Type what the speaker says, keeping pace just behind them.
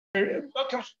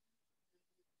Welcome,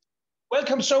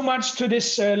 welcome so much to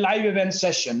this live event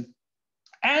session.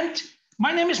 And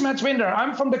my name is Winther.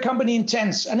 I'm from the company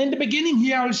Intense. And in the beginning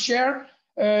here, I'll share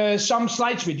some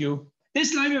slides with you.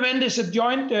 This live event is a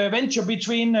joint venture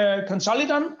between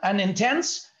Consolidon and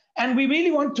Intense. And we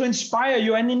really want to inspire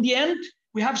you. And in the end,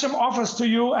 we have some offers to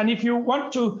you. And if you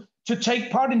want to take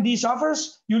part in these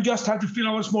offers, you'll just have to fill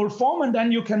out a small form, and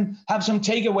then you can have some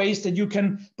takeaways that you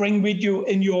can bring with you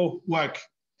in your work.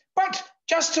 But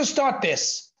just to start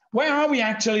this, where are we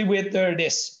actually with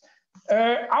this?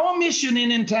 Our mission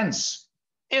in Intense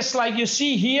is, like you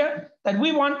see here, that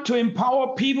we want to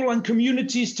empower people and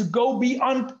communities to go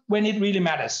beyond when it really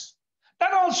matters.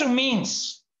 That also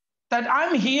means that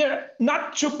I'm here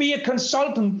not to be a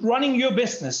consultant running your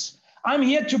business. I'm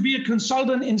here to be a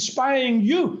consultant inspiring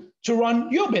you to run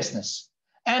your business.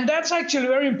 And that's actually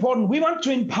very important. We want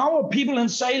to empower people in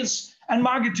sales and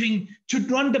marketing to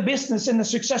run the business in a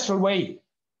successful way.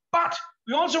 But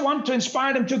we also want to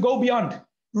inspire them to go beyond,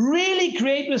 really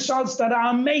create results that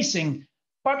are amazing,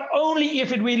 but only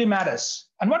if it really matters.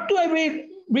 And what do I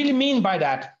really mean by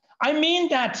that? I mean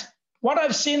that what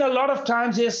I've seen a lot of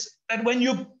times is that when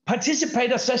you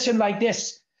participate a session like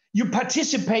this, you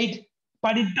participate,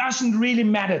 but it doesn't really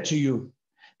matter to you.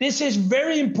 This is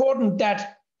very important,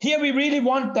 that here we really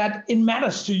want that it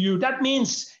matters to you. That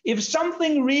means if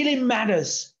something really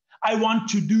matters, I want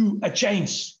to do a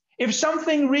change. If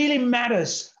something really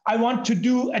matters, I want to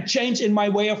do a change in my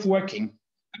way of working.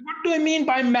 And what do I mean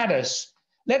by matters?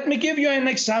 Let me give you an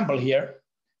example here.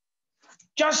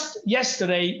 Just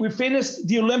yesterday, we finished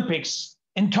the Olympics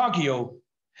in Tokyo.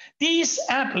 These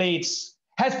athletes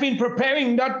have been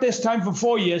preparing not this time for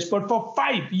 4 years, but for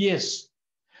 5 years.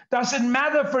 Does it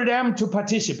matter for them to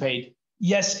participate?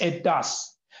 Yes, it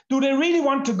does. Do they really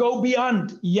want to go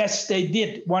beyond? Yes, they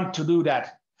did want to do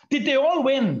that. Did they all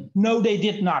win? No, they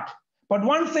did not. But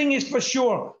one thing is for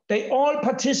sure, they all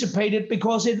participated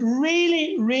because it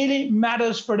really, really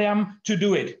matters for them to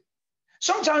do it.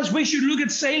 Sometimes we should look at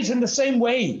sales in the same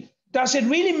way. Does it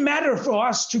really matter for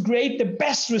us to create the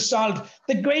best result,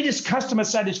 the greatest customer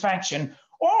satisfaction?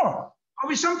 Or are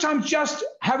we sometimes just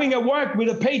having a work with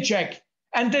a paycheck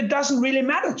and it doesn't really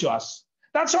matter to us?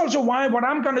 That's also why what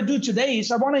I'm going to do today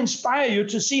is I want to inspire you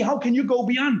to see how can you go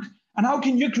beyond and how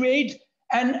can you create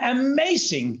an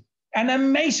amazing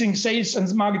sales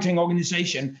and marketing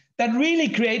organization that really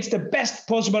creates the best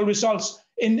possible results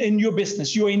in your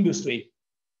business, your industry.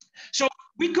 So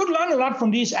we could learn a lot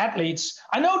from these athletes.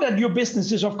 I know that your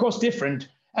business is, of course, different.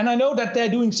 And I know that they're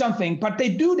doing something, but they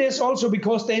do this also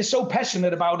because they're so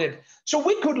passionate about it. So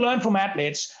we could learn from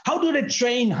athletes. How do they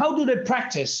train? How do they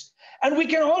practice? And we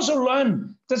can also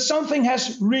learn that something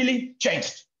has really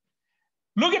changed.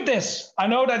 Look at this. I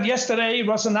know that yesterday it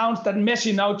was announced that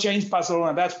Messi now changed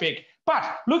Barcelona. That's big. But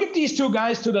look at these two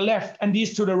guys to the left and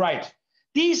these to the right.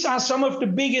 These are some of the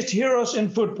biggest heroes in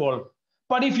football.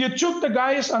 But if you took the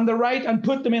guys on the right and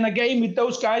put them in a game with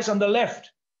those guys on the left,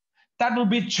 that will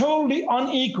be totally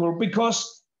unequal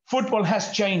because football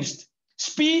has changed.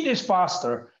 Speed is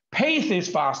faster, pace is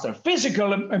faster,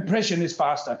 physical impression is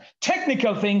faster,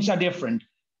 technical things are different.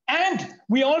 And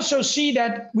we also see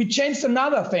that we changed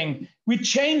another thing. We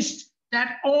changed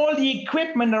that all the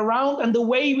equipment around and the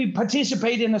way we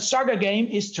participate in a soccer game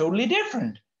is totally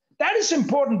different. That is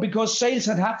important because sales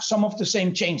have some of the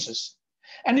same changes.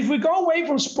 And if we go away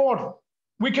from sport,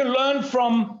 we can learn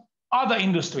from other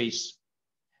industries.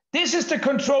 This is the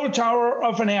control tower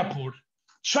of an airport.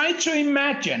 Try to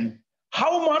imagine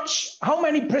how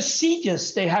many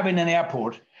procedures they have in an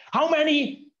airport, how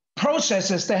many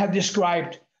processes they have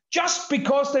described, just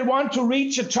because they want to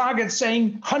reach a target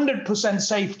saying 100%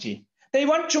 safety. They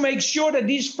want to make sure that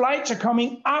these flights are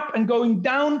coming up and going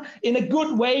down in a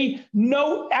good way,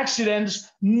 no accidents,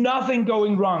 nothing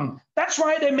going wrong. That's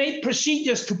why they made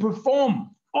procedures to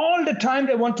perform all the time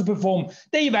they want to perform.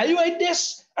 They evaluate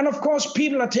this, and of course,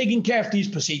 people are taking care of these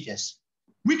procedures.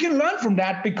 We can learn from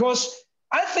that because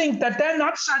I think that they're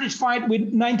not satisfied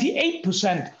with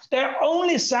 98%. They're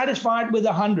only satisfied with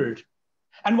 100.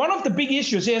 And one of the big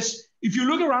issues is, if you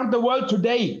look around the world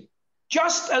today,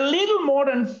 just a little more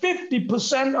than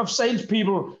 50% of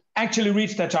salespeople actually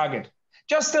reach their target.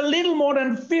 Just a little more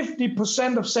than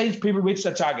 50% of salespeople reach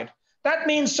their target. That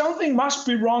means something must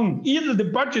be wrong. Either the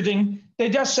budgeting, they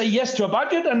just say yes to a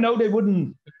budget and no, they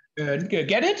wouldn't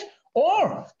get it,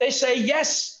 or they say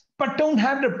yes, but don't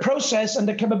have the process and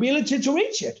the capability to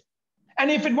reach it. And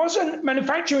if it was a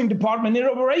manufacturing department in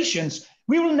operations,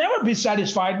 we will never be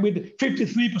satisfied with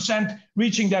 53%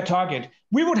 reaching their target.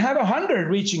 We would have 100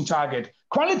 reaching target.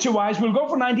 Quality-wise, we'll go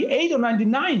for 98 or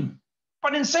 99.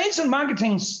 But in sales and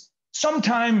marketing,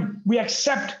 sometimes we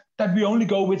accept that we only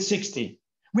go with 60.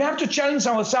 We have to challenge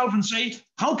ourselves and say,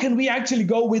 how can we actually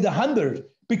go with 100?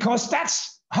 Because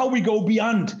that's how we go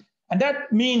beyond. And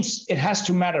that means it has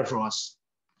to matter for us.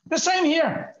 The same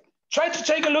here. Try to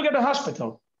take a look at the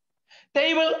hospital.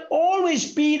 They will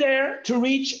always be there to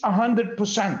reach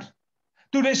 100%.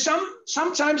 Do they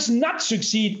sometimes not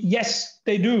succeed? Yes,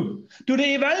 they do. Do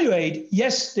they evaluate?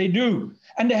 Yes, they do.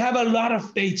 And they have a lot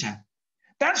of data.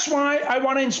 That's why I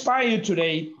want to inspire you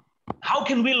today. How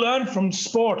can we learn from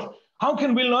sport? How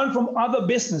can we learn from other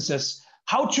businesses?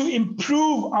 How to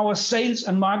improve our sales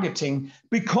and marketing?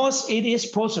 Because it is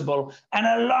possible. And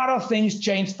a lot of things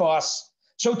change for us.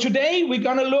 So today we're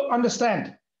going to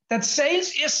understand that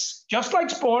sales is just like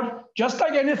sport, just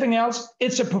like anything else.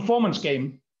 It's a performance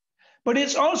game. But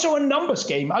it's also a numbers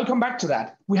game. I'll come back to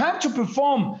that. We have to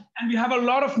perform, and we have a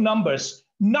lot of numbers,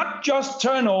 not just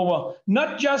turnover,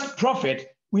 not just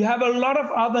profit. We have a lot of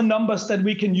other numbers that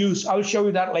we can use. I'll show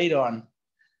you that later on.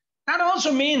 That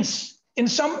also means in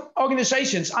some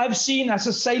organizations, I've seen as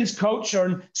a sales coach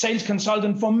or sales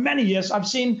consultant for many years, I've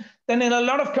seen that in a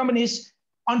lot of companies,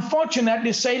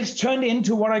 unfortunately, sales turned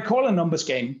into what I call a numbers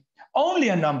game, only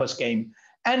a numbers game.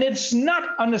 And it's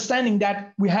not understanding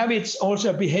that we have it's also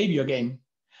a behavior game.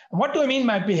 What do I mean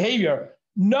by behavior?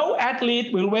 No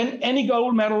athlete will win any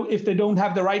gold medal if they don't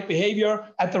have the right behavior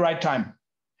at the right time.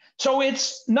 So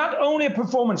it's not only a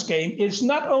performance game, it's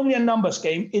not only a numbers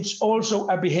game, it's also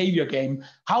a behavior game.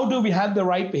 How do we have the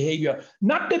right behavior?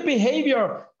 Not the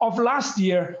behavior of last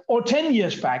year or 10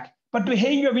 years back, but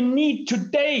behavior we need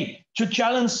today to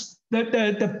challenge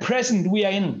the present we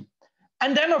are in.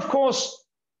 And then, of course,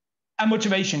 a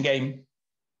motivation game.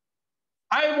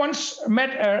 I once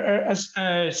met a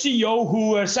CEO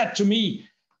who said to me,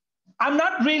 I'm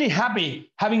not really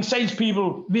happy having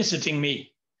salespeople visiting me.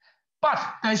 But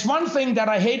there's one thing that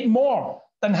I hate more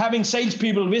than having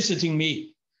salespeople visiting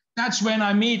me. That's when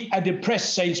I meet a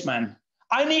depressed salesman.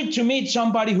 I need to meet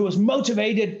somebody who is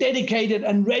motivated, dedicated,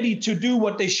 and ready to do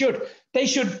what they should. They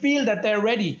should feel that they're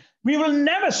ready. We will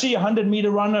never see a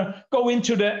 100-meter runner go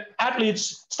into the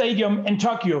athletes' stadium in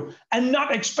Tokyo and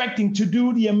not expecting to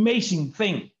do the amazing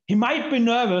thing. He might be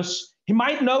nervous. He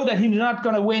might know that he's not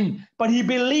going to win, but he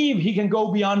believes he can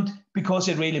go beyond because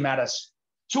it really matters.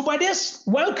 So by this,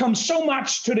 welcome so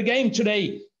much to the game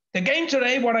today. The game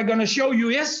today, what I'm going to show you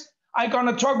is I'm going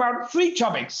to talk about 3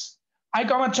 topics. I'm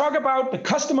going to talk about the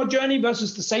customer journey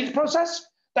versus the sales process.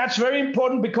 That's very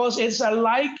important because it's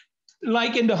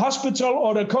like in the hospital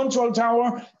or the control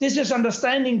tower. This is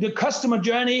understanding the customer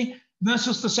journey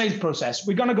versus the sales process.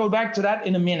 We're going to go back to that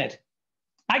in a minute.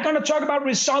 I'm going to talk about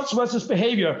results versus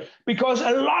behavior because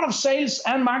a lot of sales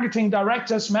and marketing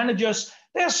directors, managers,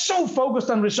 they're so focused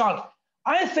on result.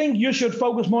 I think you should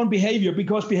focus more on behavior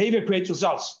because behavior creates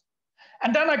results.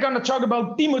 And then I'm going to talk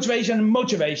about demotivation and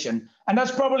motivation. And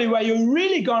that's probably where you're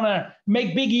really going to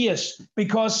make big ears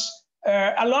because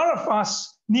a lot of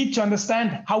us need to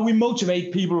understand how we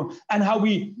motivate people and how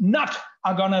we not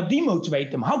are going to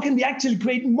demotivate them. How can we actually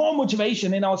create more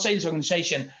motivation in our sales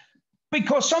organization?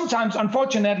 Because sometimes,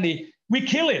 unfortunately, we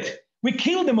kill it. We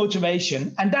kill the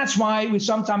motivation. And that's why we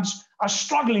sometimes are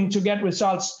struggling to get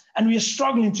results and we are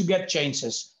struggling to get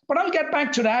changes. But I'll get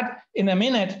back to that in a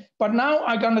minute. But now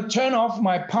I'm going to turn off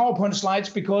my PowerPoint slides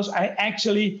because I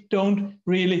actually don't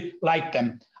really like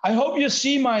them. I hope you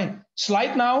see my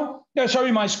slide now.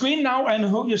 My screen now, and I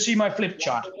hope you see my flip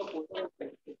chart.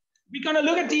 We're going to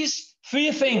look at these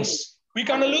 3 things. We're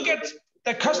going to look at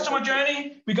the customer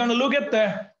journey. We're going to look at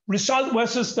the result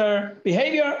versus the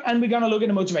behavior, and we're going to look at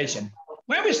the motivation.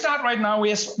 Where we start right now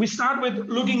is we start with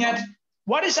looking at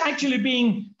what is actually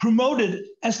being promoted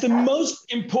as the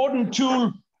most important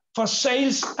tool for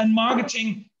sales and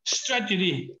marketing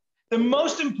strategy. The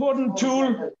most important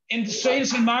tool in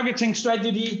sales and marketing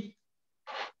strategy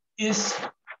is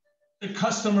the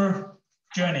customer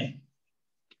journey.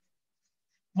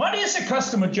 What is a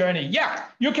customer journey? Yeah,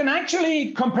 you can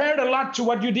actually compare it a lot to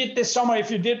what you did this summer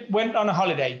if you went on a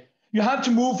holiday. You have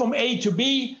to move from A to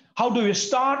B. How do you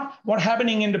start? What's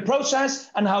happening in the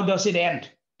process? And how does it end,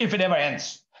 if it ever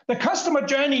ends? The customer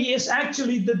journey is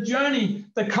actually the journey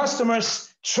the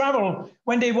customers travel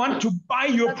when they want to buy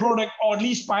your product or at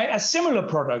least buy a similar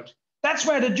product. That's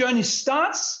where the journey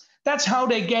starts. That's how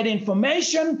they get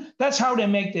information. That's how they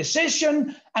make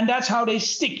decisions. And that's how they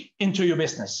stick into your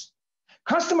business.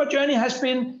 Customer journey has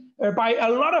been, by a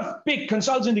lot of big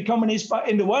consultancy companies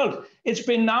in the world, it's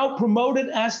been now promoted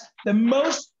as the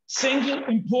most single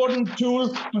important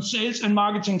tool for sales and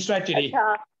marketing strategy.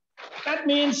 That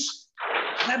means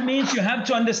you have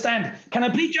to understand. Can I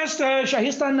please just,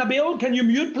 Shahista and Nabil, can you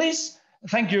mute, please?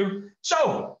 Thank you.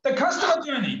 So the customer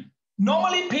journey.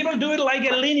 Normally, people do it like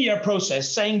a linear process,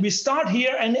 saying we start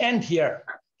here and end here.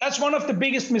 That's one of the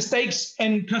biggest mistakes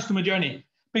in customer journey,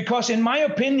 because in my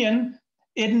opinion,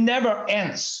 it never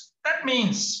ends. That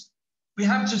means we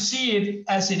have to see it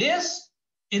as it is.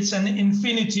 It's an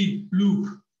infinity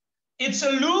loop. It's a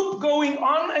loop going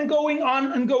on and going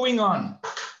on and going on.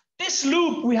 This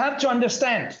loop we have to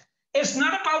understand. It's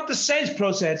not about the sales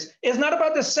process. It's not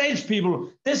about the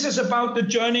salespeople. This is about the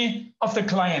journey of the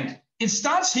client. It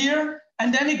starts here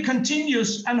and then it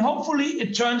continues, and hopefully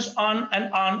it turns on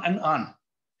and on and on.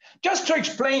 Just to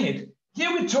explain it,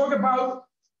 here we talk about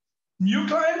new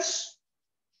clients,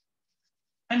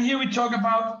 and here we talk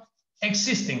about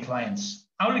existing clients.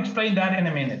 I'll explain that in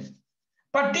a minute.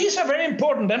 But these are very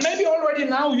important, and maybe already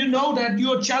now you know that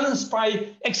you're challenged by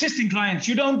existing clients.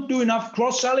 You don't do enough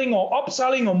cross-selling or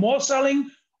upselling or more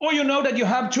selling, or you know that you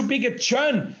have too big a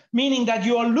churn, meaning that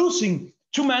you are losing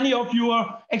too many of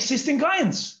your existing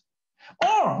clients.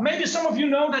 Or maybe some of you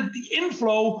know that the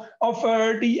inflow of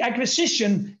the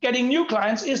acquisition, getting new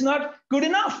clients, is not good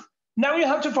enough. Now you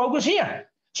have to focus here.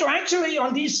 So actually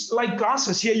on these like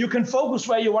glasses here, you can focus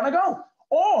where you want to go.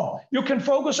 Or you can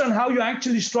focus on how you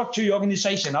actually structure your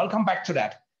organization. I'll come back to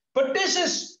that. But this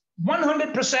is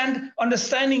 100%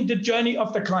 understanding the journey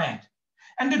of the client.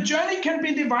 And the journey can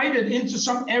be divided into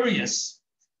some areas.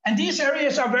 And these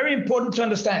areas are very important to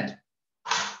understand.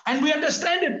 And we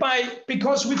understand it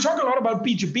because we talk a lot about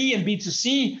B2B and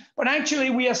B2C, but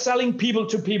actually we are selling people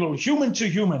to people, human to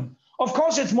human. Of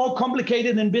course, it's more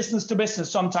complicated in business to business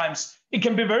sometimes. It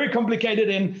can be very complicated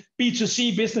in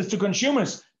B2C, business to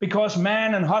consumers, because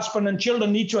man and husband and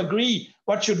children need to agree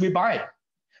what should we buy.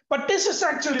 But this is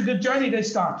actually the journey they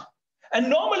start. And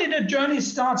normally the journey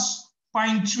starts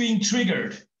by being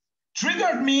triggered.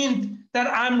 Triggered means that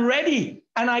I'm ready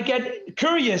and I get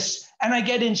curious and I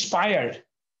get inspired.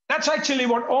 That's actually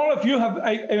what all of you have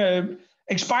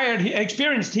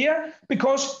experienced here,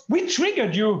 because we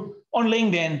triggered you on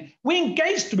LinkedIn. We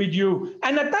engaged with you.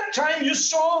 And at that time, you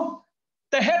saw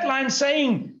the headline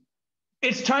saying,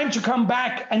 it's time to come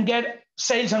back and get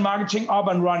sales and marketing up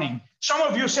and running. Some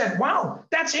of you said, wow,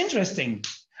 that's interesting.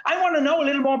 I want to know a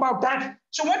little more about that.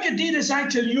 So what you did is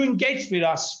actually you engaged with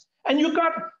us. And you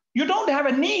don't have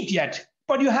a need yet,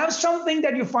 but you have something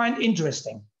that you find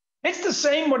interesting. It's the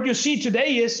same what you see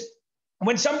today is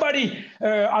when somebody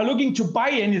are looking to buy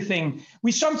anything,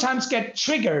 we sometimes get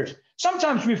triggered.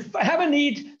 Sometimes we have a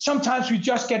need. Sometimes we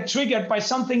just get triggered by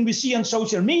something we see on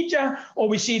social media, or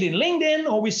we see it in LinkedIn,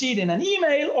 or we see it in an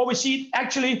email, or we see it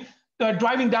actually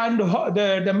driving down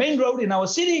the main road in our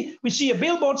city. We see a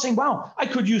billboard saying, wow, I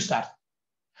could use that.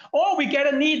 Or we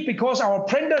get a need because our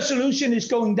printer solution is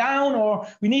going down, or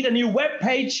we need a new web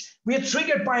page. We are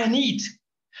triggered by a need.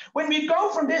 When we go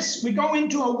from this, we go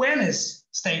into awareness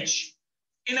stage.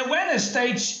 In awareness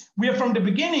stage, we are from the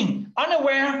beginning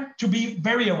unaware to be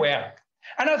very aware.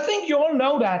 And I think you all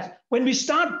know that when we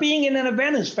start being in an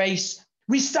awareness phase,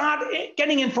 we start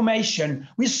getting information.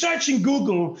 We're searching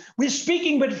Google. We're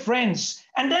speaking with friends.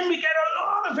 And then we get a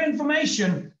lot of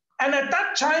information. And at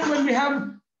that time, when we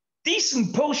have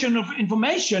decent portion of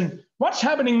information, what's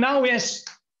happening now is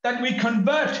that we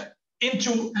convert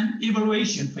into an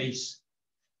evaluation phase.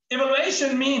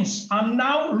 Evaluation means I'm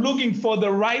now looking for the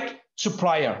right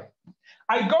supplier.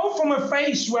 I go from a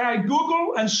phase where I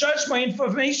Google and search my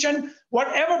information,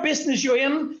 whatever business you're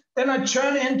in, then I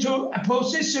turn into a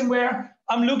position where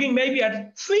I'm looking maybe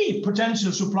at 3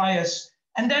 potential suppliers.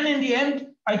 And then in the end,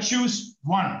 I choose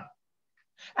one.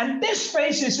 And this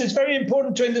phase is very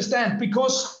important to understand,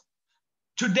 because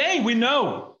today we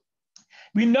know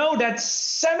that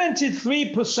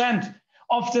 73%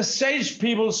 of the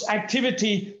salespeople's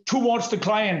activity towards the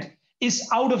client is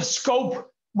out of scope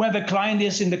where the client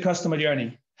is in the customer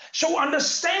journey. So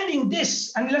understanding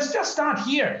this, and let's just start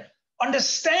here,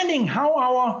 understanding how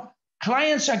our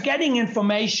clients are getting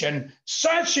information,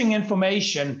 searching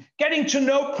information, getting to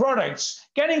know products,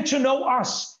 getting to know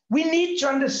us. We need to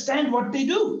understand what they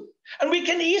do. And we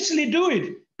can easily do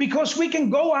it because we can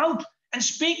go out and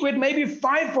speak with maybe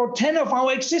 5 or 10 of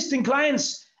our existing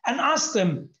clients and ask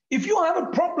them, if you have a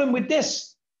problem with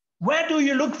this, where do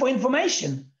you look for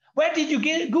information? Where did you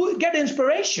get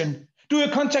inspiration? Do you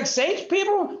contact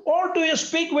salespeople, or do you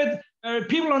speak with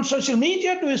people on social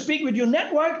media? Do you speak with your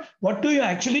network? What do you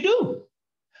actually do?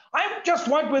 I just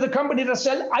worked with a company that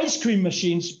sells ice cream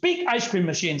machines, big ice cream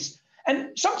machines.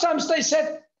 And sometimes they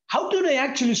said, how do they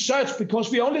actually search?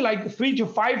 Because we only like 3 to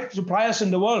 5 suppliers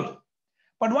in the world.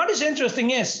 But what is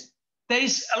interesting is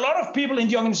there's a lot of people in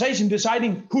the organization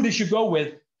deciding who they should go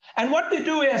with. And what they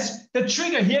do is the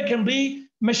trigger here can be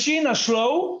machine are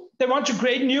slow. they want to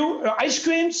create new ice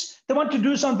creams, they want to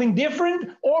do something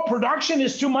different, or production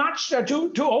is too much,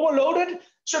 too overloaded.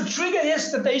 So trigger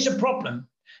is that there is a problem.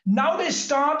 Now they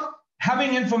start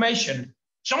having information.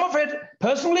 Some of it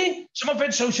personally, some of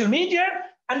it social media,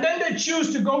 and then they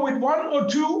choose to go with 1 or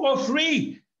 2 or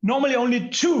 3, normally only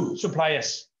 2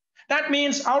 suppliers. That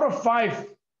means out of 5,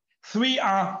 3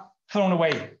 are thrown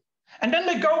away. And then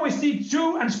they go with the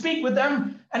 2 and speak with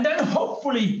them. And then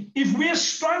hopefully, if we're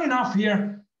strong enough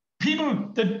here, people,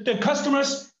 the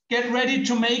customers get ready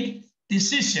to make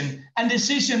decision. And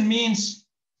decision means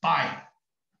buy.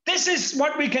 This is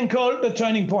what we can call the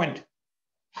turning point.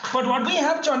 But what we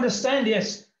have to understand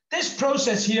is this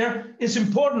process here is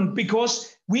important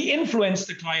because we influence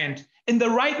the client in the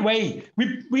right way.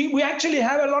 We actually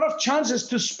have a lot of chances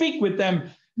to speak with them,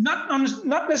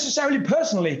 not necessarily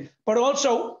personally, but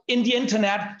also in the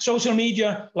internet, social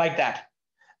media, like that.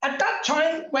 At that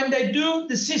time, when they do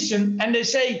decision and they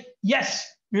say,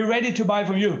 yes, we're ready to buy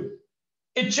from you,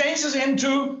 it changes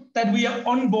into that we are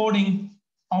onboarding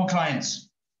our clients.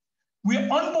 We're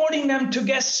onboarding them to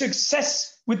get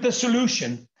success with the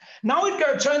solution. Now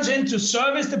it turns into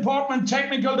service department,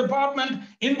 technical department,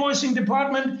 invoicing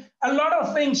department, a lot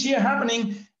of things here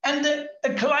happening. And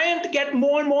the client get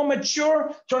more and more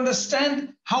mature to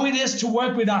understand how it is to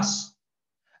work with us.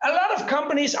 A lot of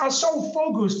companies are so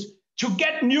focused to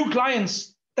get new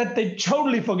clients that they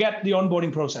totally forget the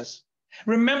onboarding process.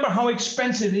 Remember how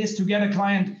expensive it is to get a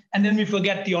client, and then we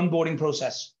forget the onboarding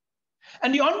process.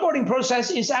 And the onboarding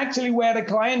process is actually where the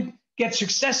client gets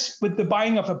success with the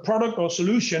buying of a product or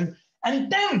solution.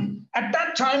 And then at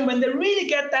that time, when they really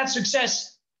get that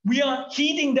success, we are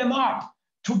heating them up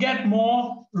to get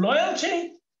more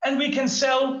loyalty, and we can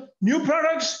sell new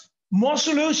products, more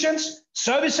solutions,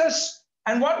 services.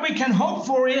 And what we can hope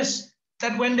for is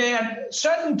that when they at a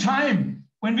certain time,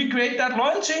 when we create that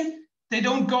loyalty, they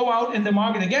don't go out in the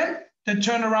market again, they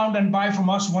turn around and buy from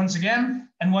us once again,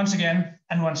 and once again,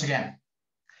 and once again.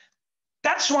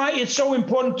 That's why it's so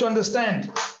important to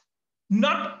understand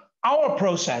not our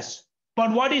process,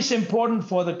 but what is important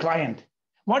for the client,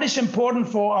 what is important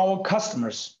for our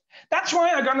customers. That's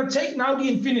why I'm going to take now the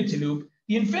infinity loop.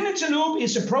 The infinity loop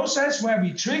is a process where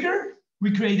we trigger,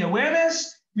 we create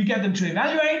awareness, we get them to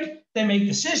evaluate, they make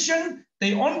decision,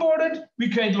 they onboard it, we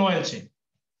create loyalty.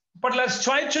 But let's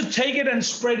try to take it and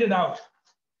spread it out,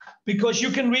 because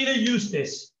you can really use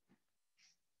this.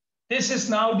 This is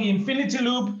now the infinity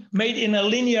loop made in a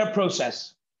linear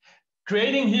process.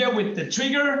 Creating here with the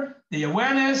trigger, the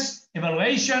awareness,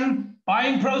 evaluation,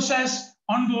 buying process,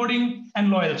 onboarding, and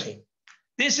loyalty.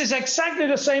 This is exactly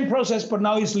the same process, but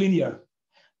now it's linear.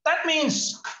 That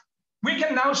means we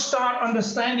can now start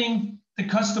understanding the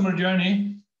customer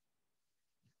journey,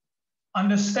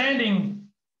 understanding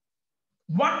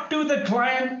what do the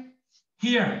client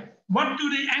hear, what do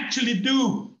they actually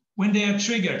do when they are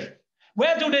triggered,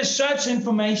 where do they search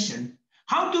information,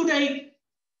 where do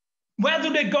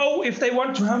they go if they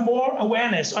want to have more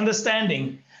awareness,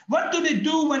 understanding, what do they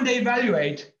do when they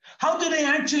evaluate, how do they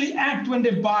actually act when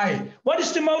they buy, what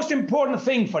is the most important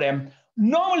thing for them.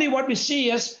 Normally what we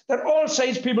see is that all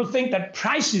salespeople think that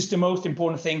price is the most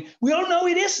important thing. We all know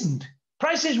it isn't.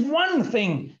 Price is one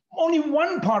thing, only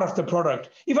one part of the product.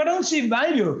 If I don't see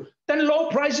value, then low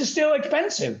price is still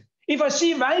expensive. If I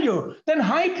see value, then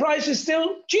high price is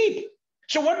still cheap.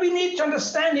 So what we need to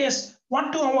understand is,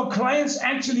 what do our clients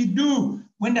actually do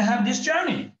when they have this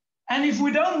journey? And if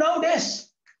we don't know this,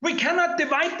 we cannot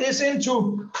divide this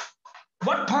into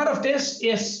what part of this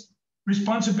is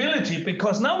responsibility,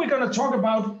 because now we're going to talk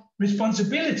about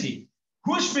responsibility.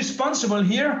 Who's responsible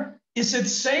here? Is it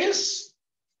sales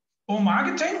or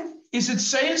marketing? Is it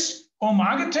sales or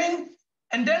marketing?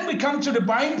 And then we come to the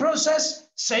buying process: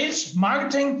 sales,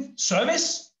 marketing,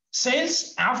 service,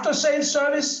 sales, after sales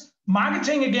service,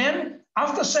 marketing again,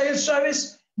 after sales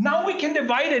service. Now we can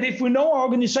divide it if we know our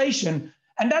organization.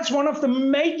 And that's one of the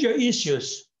major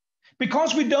issues,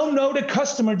 because we don't know the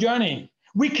customer journey.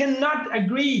 We cannot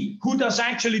agree who does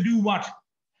actually do what.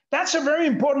 That's a very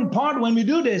important part when we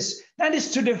do this. That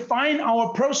is to define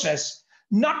our process,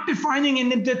 not defining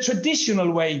it in the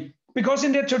traditional way. Because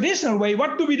in the traditional way,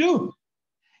 what do we do?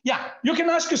 Yeah, you can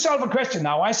ask yourself a question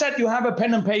now. I said you have a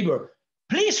pen and paper.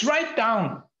 Please write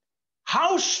down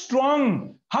how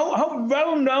strong, how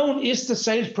well known is the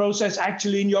sales process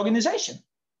actually in your organization?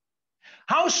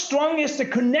 How strong is the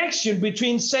connection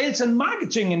between sales and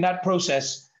marketing in that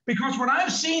process? Because what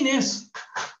I've seen is,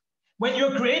 when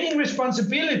you're creating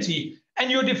responsibility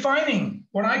and you're defining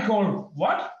what I call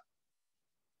what,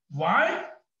 why,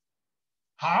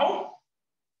 how,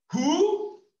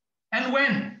 who, and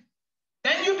when,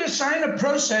 then you design a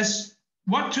process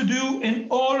what to do in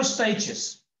all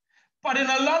stages. But in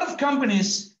a lot of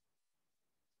companies,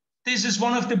 this is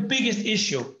one of the biggest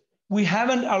issues. We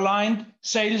haven't aligned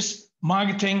sales,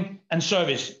 marketing, and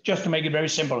service, just to make it very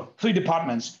simple. 3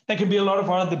 departments. There can be a lot of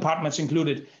other departments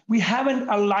included. We haven't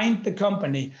aligned the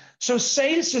company. So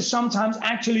sales is sometimes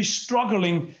actually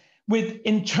struggling with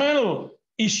internal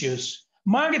issues.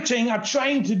 Marketing are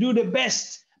trying to do the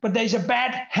best, but there's a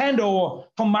bad handover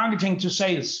from marketing to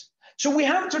sales. So we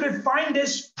have to define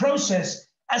this process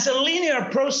as a linear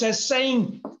process,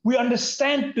 saying we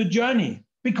understand the journey,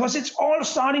 because it's all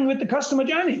starting with the customer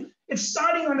journey. It's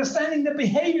starting understanding the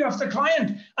behavior of the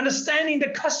client, understanding the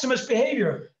customer's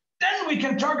behavior. Then we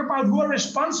can talk about who are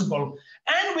responsible,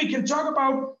 and we can talk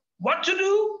about what to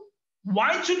do,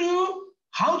 why to do,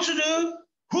 how to do,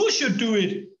 who should do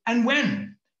it, and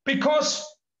when. Because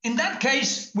in that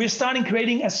case, we're starting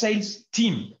creating a sales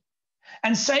team.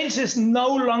 And sales is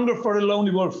no longer for a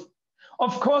lonely wolf.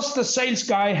 Of course, the sales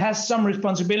guy has some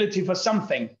responsibility for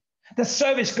something. The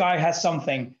service guy has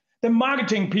something. The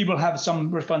marketing people have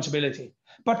some responsibility.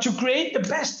 But to create the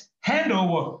best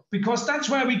handover, because that's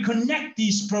where we connect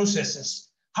these processes.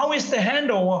 How is the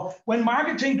handover? When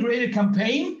marketing create a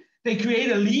campaign, they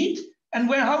create a lead, and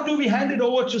how do we hand it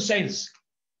over to sales?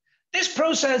 This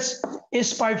process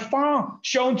is by far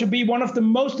shown to be one of the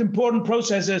most important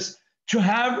processes to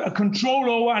have a control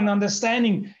over and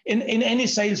understanding in any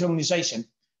sales organization.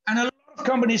 And a lot of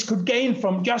companies could gain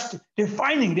from just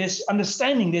defining this,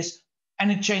 understanding this,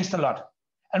 and it changed a lot.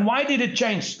 And why did it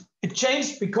change? It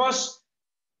changed because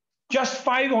just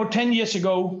 5 or 10 years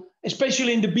ago,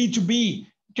 especially in the B2B,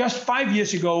 just 5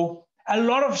 years ago, a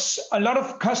lot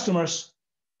of customers,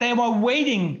 they were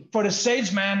waiting for the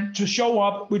salesman to show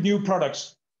up with new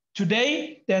products.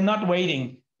 Today, they're not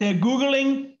waiting. They're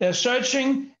Googling, they're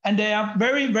searching, and they are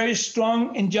very, very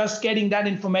strong in just getting that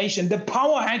information. The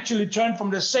power actually turned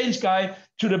from the sales guy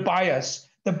to the buyers.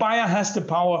 The buyer has the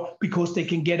power because they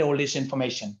can get all this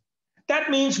information.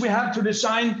 That means we have to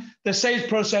design the sales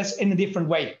process in a different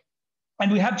way.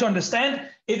 And we have to understand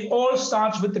it all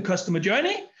starts with the customer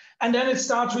journey, and then it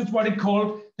starts with what it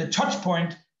called the touch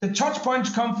point. The touch points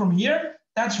come from here.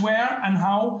 That's where and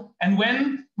how and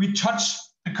when we touch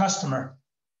the customer.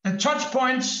 The touch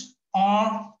points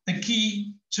are the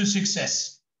key to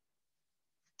success.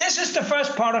 This is the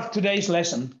first part of today's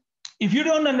lesson. If you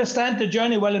don't understand the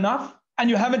journey well enough and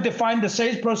you haven't defined the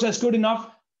sales process good enough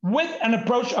with an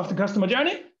approach of the customer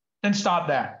journey, then start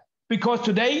there. Because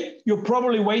today you're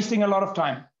probably wasting a lot of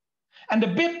time. And the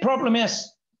big problem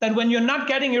is that when you're not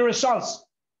getting your results,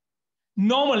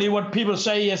 normally what people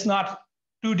say is not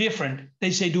do different, they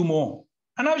say do more.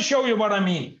 And I'll show you what I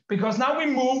mean, because now we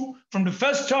move from the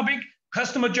first topic,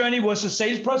 customer journey versus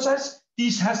sales process.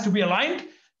 These has to be aligned.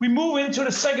 We move into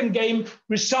the second game,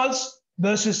 results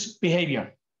versus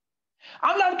behavior.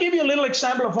 I'll now give you a little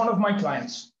example of one of my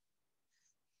clients.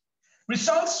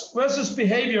 Results versus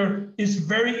behavior is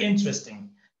very interesting.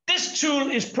 This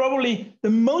tool is probably the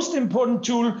most important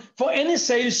tool for any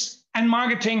sales and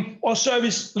marketing or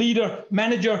service leader,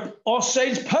 manager, or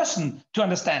salesperson to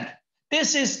understand.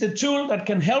 This is the tool that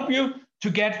can help you to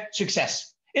get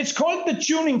success. It's called the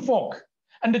tuning fork.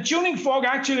 And the tuning fork,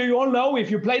 actually, you all know,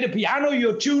 if you play the piano,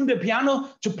 you tune the piano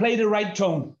to play the right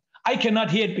tone. I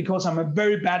cannot hear it because I'm a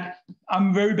very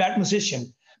bad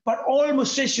musician. But all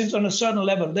musicians on a certain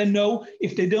level, they know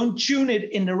if they don't tune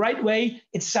it in the right way,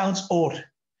 it sounds odd.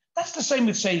 That's the same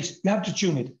with sales. You have to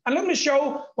tune it. And let me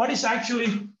show what is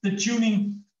actually the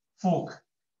tuning fork.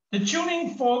 The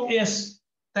tuning fork is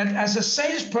that as a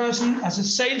salesperson, as a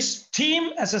sales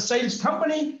team, as a sales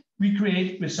company, we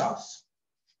create results.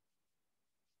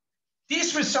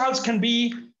 These results can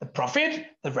be the profit,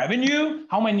 the revenue,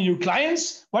 how many new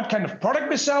clients, what kind of product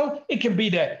we sell. It can be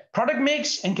the product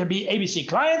mix, it can be ABC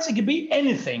clients, it can be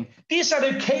anything. These are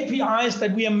the KPIs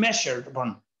that we are measured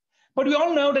upon. But we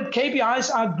all know that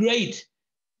KPIs are great,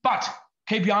 but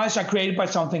KPIs are created by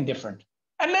something different.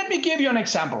 And let me give you an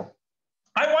example.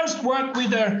 I once worked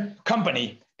with a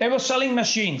company. They were selling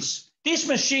machines. These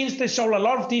machines, they sold a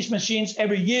lot of these machines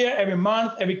every year, every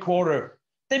month, every quarter.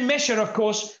 They measured, of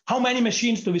course, how many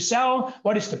machines do we sell,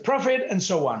 what is the profit, and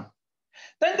so on.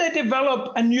 Then they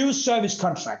developed a new service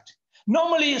contract.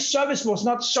 Normally, service was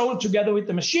not sold together with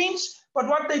the machines, but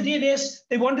what they did is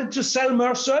they wanted to sell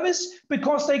more service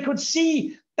because they could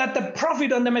see that the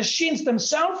profit on the machines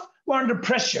themselves were under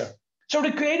pressure. So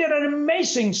they created an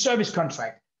amazing service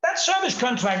contract. That service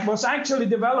contract was actually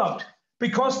developed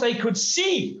because they could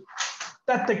see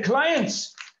that the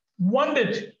clients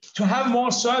wanted to have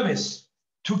more service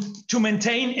to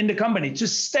maintain in the company, to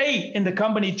stay in the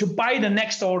company, to buy the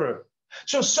next order.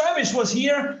 So service was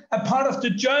here a part of the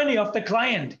journey of the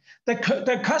client.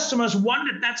 The customers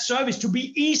wanted that service to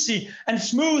be easy and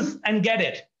smooth and get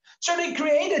it. So they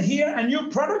created here a new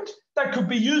product that could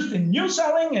be used in new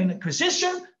selling and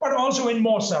acquisition, but also in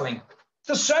more selling.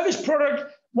 The service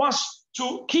product was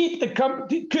to keep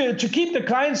the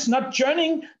clients not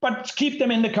churning, but keep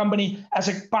them in the company as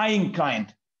a buying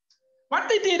client. What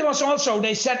they did was also,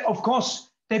 they said, of course,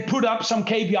 they put up some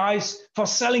KPIs for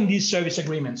selling these service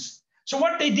agreements. So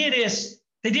what they did is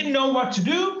they didn't know what to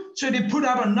do, so they put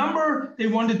up a number they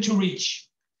wanted to reach.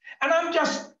 And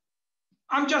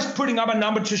I'm just putting up a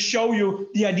number to show you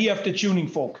the idea of the tuning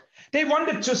fork. They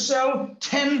wanted to sell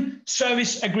 10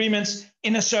 service agreements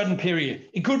in a certain period.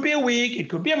 It could be a week, it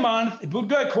could be a month, it could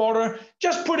be a quarter.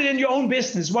 Just put it in your own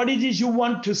business, what it is you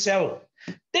want to sell.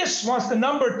 This was the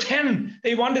number 10.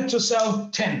 They wanted to sell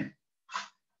 10.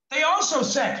 They also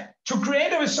said, to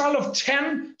create a result of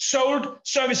 10 sold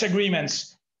service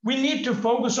agreements, we need to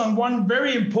focus on one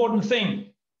very important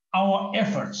thing, our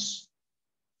efforts.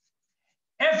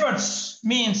 Efforts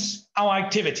means our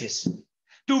activities.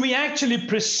 Do we actually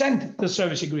present the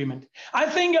service agreement? I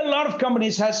think a lot of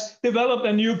companies has developed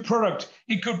a new product.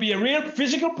 It could be a real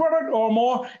physical product or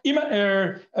more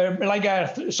like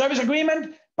a service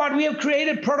agreement, but we have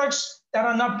created products that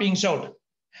are not being sold.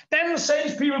 Then the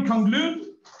salespeople conclude,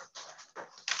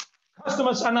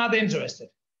 customers are not interested.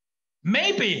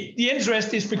 Maybe the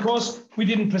interest is because we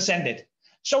didn't present it.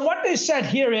 So what they said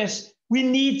here is, we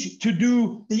need to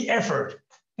do the effort.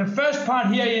 The first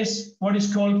part here is what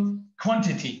is called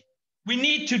quantity. We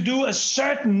need to do a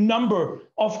certain number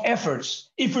of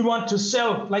efforts if we want to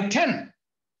sell like 10.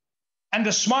 And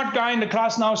the smart guy in the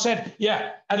class now said,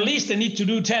 yeah, at least they need to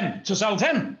do 10 to sell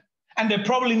 10. And they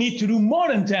probably need to do more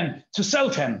than 10 to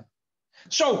sell 10.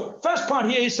 So first part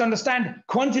here is to understand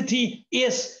quantity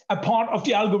is a part of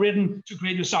the algorithm to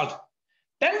create result.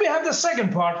 Then we have the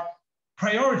second part,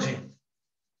 priority.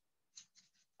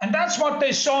 And that's what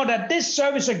they saw, that this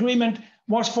service agreement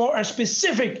was for a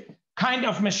specific kind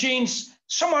of machines.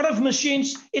 Some other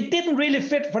machines, it didn't really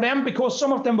fit for them because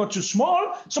some of them were too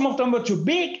small, some of them were too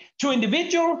big, too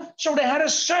individual. So they had a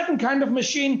certain kind of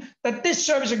machine that this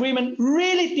service agreement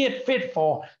really did fit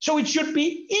for. So it should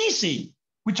be easy.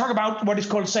 We talk about what is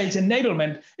called sales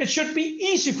enablement. It should be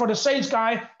easy for the sales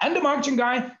guy and the marketing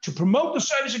guy to promote the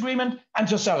service agreement and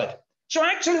to sell it. So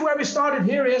actually where we started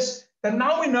here is that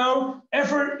now we know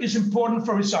effort is important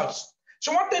for results.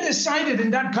 So what they decided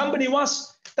in that company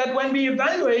was that when we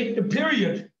evaluate the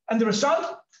period and the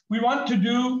result, we want to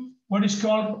do what is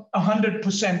called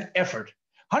 100% effort.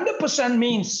 100%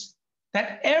 means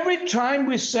that every time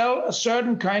we sell a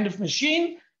certain kind of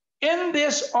machine, in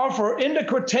this offer, in the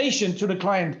quotation to the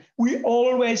client, we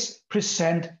always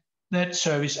present that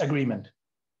service agreement.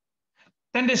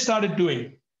 Then they started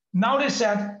doing. Now they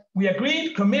said, we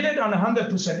agreed, committed on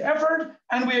 100% effort,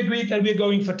 and we agreed that we're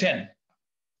going for 10.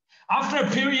 After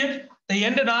a period, they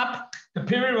ended up, the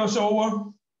period was over,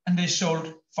 and they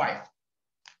sold 5.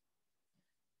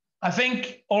 I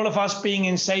think all of us being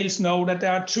in sales know that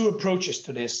there are two approaches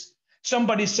to this.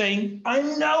 Somebody saying, I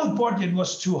know budget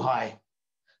was too high.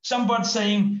 Somebody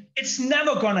saying, it's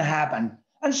never going to happen.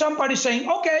 And somebody saying,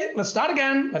 okay, let's start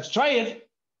again. Let's try it.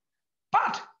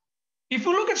 But if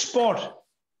you look at sport,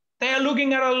 they are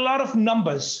looking at a lot of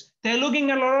numbers. They're looking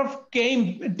at a lot of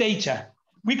game data.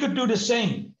 We could do the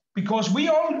same because we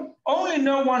only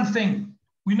know one thing.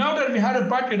 We know that we had a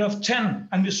budget of 10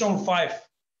 and we sold 5.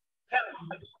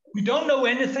 We don't know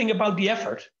anything about the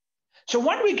effort. So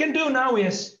what we can do now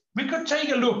is we could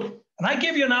take a look, and I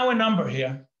give you now a number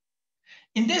here.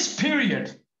 In this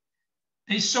period,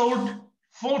 they sold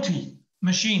 40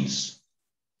 machines.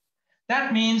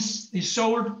 That means they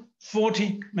sold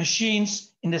 40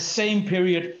 machines in the same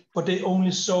period, but they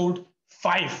only sold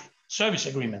 5 service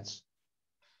agreements.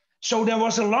 So there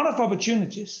was a lot of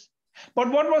opportunities. But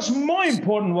what was more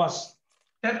important was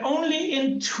that only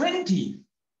in 20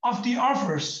 of the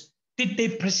offers did they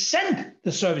present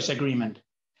the service agreement.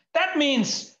 That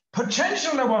means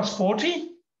potential there was 40,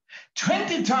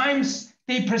 20 times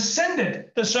they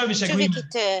presented the service agreement.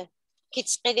 qui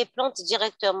tiraient les plantes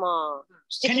directement.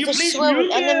 Can you please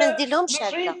mute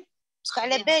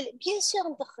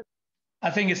I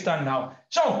think it's done now.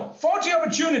 So 40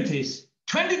 opportunities,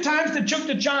 20 times they took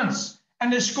the chance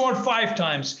and they scored 5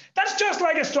 times. That's just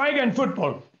like a striker in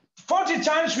football. 40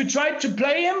 times we tried to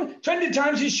play him, 20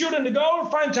 times he shoot in the goal,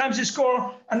 5 times he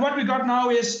score. And what we got now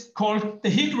is called the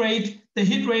hit rate. The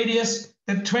hit rate is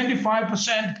that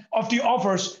 25% of the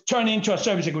offers turn into a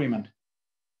service agreement.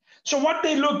 So what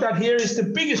they looked at here is the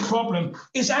biggest problem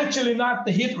is actually not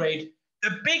the hit rate.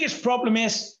 The biggest problem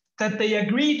is that they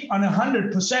agreed on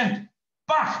 100%,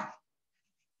 but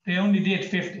they only did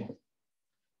 50.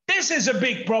 This is a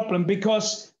big problem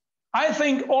because I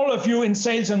think all of you in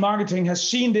sales and marketing has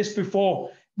seen this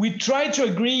before. We try to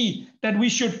agree that we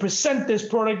should present this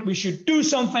product, we should do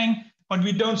something, but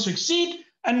we don't succeed.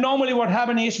 And normally what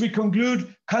happens is we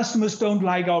conclude customers don't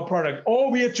like our product,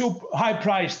 or we are too high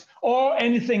priced, or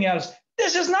anything else.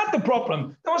 This is not the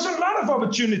problem. There was a lot of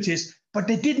opportunities, but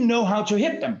they didn't know how to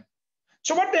hit them.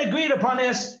 So what they agreed upon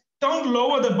is don't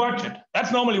lower the budget.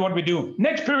 That's normally what we do.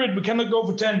 Next period, we cannot go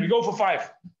for 10, we go for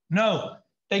 5. No,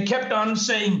 they kept on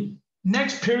saying,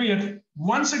 next period,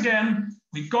 once again,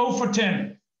 we go for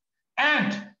 10.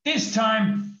 And this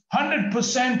time,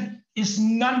 100% is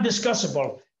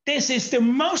non-discussable. This is the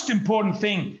most important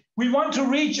thing. We want to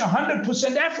reach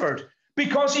 100% effort,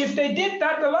 because if they did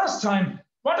that the last time,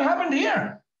 what happened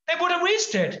here? They would have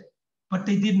reached it, but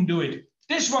they didn't do it.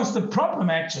 This was the problem,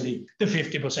 actually, the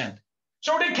 50%.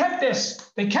 So they kept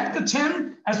this. They kept the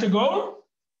 10 as the goal.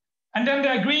 And then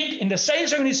they agreed in the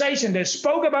sales organization. They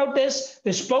spoke about this.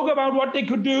 They spoke about what they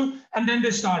could do. And then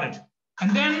they started.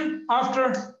 And then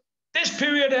after this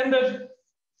period ended,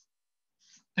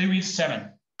 they reached 7.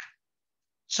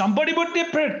 Somebody would be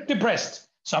depressed.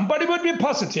 Somebody would be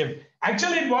positive.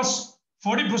 Actually, it was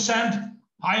 40%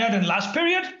 higher than last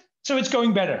period. So it's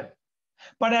going better.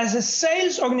 But as a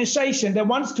sales organization that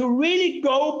wants to really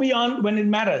go beyond when it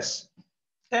matters,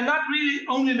 they're not really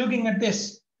only looking at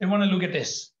this. They want to look at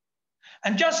this.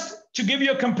 And just to give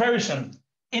you a comparison,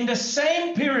 in the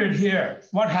same period here,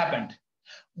 what happened?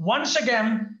 Once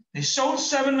again, they sold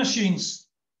 7 machines.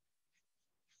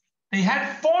 They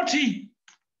had 40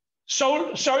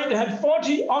 they had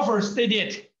 40 offers they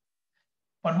did.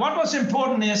 But what was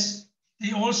important is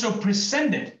they also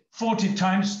presented 40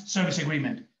 times service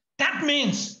agreement. That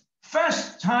means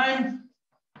first time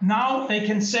now they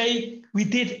can say we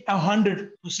did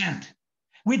 100%.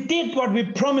 We did what we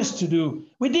promised to do.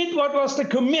 We did what was the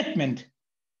commitment.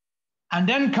 And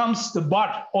then comes the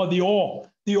but or the or.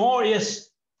 The or is,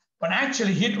 but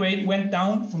actually hit rate went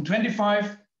down from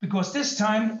 25 because this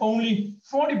time only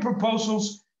 40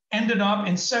 proposals ended up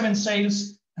in 7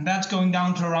 sales, and that's going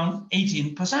down to around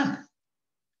 18%.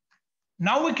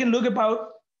 Now we can look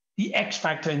about the X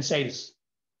factor in sales.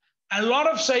 A lot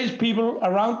of salespeople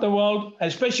around the world,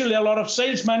 especially a lot of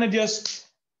sales managers,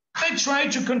 they try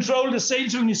to control the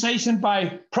sales organization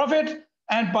by profit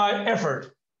and by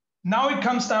effort. Now it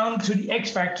comes down to the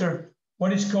X factor,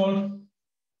 what is called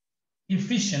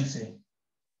efficiency.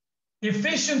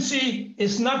 Efficiency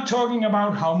is not talking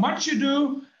about how much you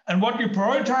do and what you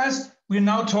prioritize. We're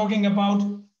now talking about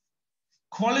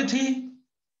quality,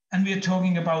 and we're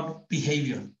talking about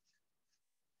behavior.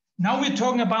 Now we're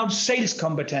talking about sales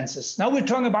competences. Now we're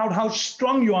talking about how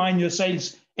strong you are in your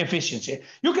sales efficiency.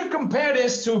 You can compare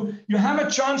this to you have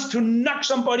a chance to knock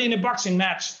somebody in a boxing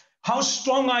match. How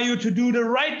strong are you to do the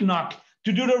right knock,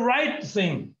 to do the right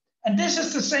thing? And this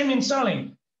is the same in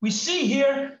selling. We see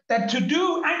here that to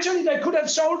do, actually they could have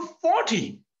sold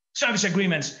 40 service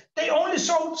agreements. They only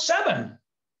sold 7.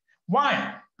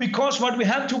 Why? Because what we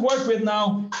have to work with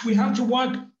now, we have to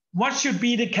work what should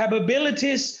be the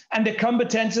capabilities and the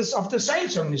competences of the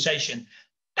sales organization.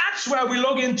 That's where we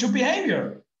look into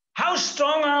behavior. How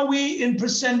strong are we in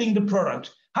presenting the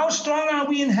product? How strong are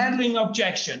we in handling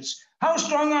objections? How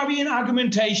strong are we in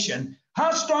argumentation?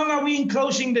 How strong are we in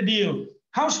closing the deal?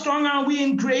 How strong are we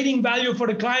in creating value for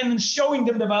the client and showing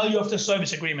them the value of the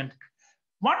service agreement?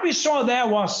 What we saw there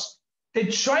was they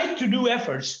tried to do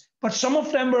efforts, but some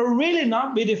of them were really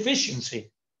not with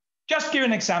efficiency. Just give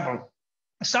an example.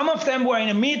 Some of them were in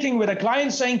a meeting with a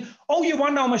client saying, oh, you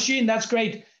want our machine? That's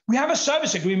great. We have a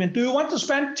service agreement. Do you want to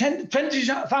spend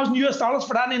 $20,000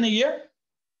 for that in a year?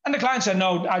 And the client said,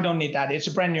 no, I don't need that. It's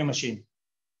a brand new machine.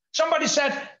 Somebody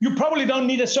said, you probably don't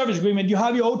need a service agreement. You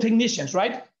have your own technicians,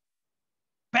 right?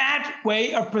 Bad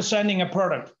way of presenting a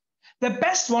product. The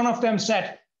best one of them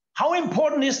said, how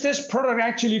important is this product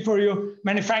actually for your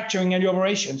manufacturing and your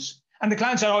operations? And the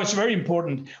client said, oh, it's very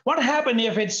important. What happens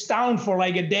if it's down for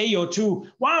like a day or 2?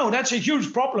 Wow, that's a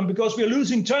huge problem because we're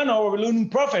losing turnover, we're losing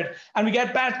profit, and we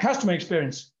get bad customer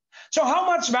experience. So how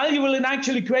much value will it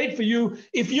actually create for you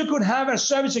if you could have a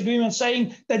service agreement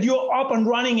saying that you're up and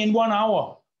running in 1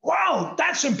 hour? Wow,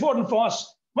 that's important for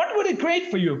us. What would it create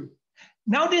for you?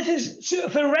 Now this is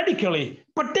theoretically,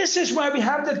 but this is where we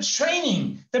have the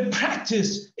training, the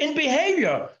practice in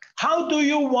behavior. How do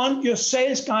you want your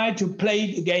sales guy to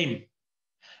play the game?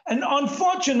 And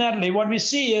unfortunately, what we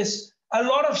see is a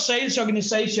lot of sales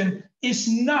organization is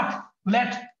not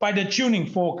led by the tuning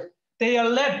fork. They are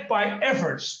led by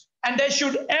efforts. And they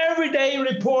should every day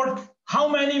report how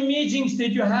many meetings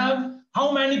did you have,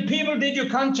 how many people did you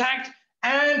contact,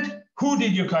 and who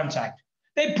did you contact?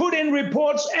 They put in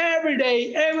reports every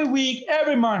day, every week,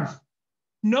 every month.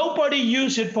 Nobody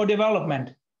used it for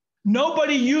development.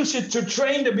 Nobody used it to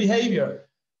train the behavior.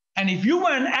 And if you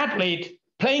were an athlete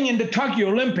playing in the Tokyo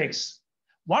Olympics,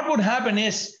 what would happen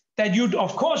is that you,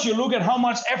 of course, you look at how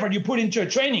much effort you put into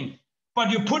training,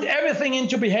 but you put everything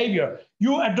into behavior.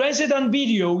 You address it on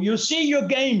video, you see your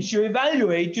games, you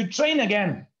evaluate, you train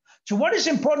again. So what is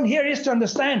important here is to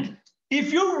understand,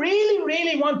 if you really,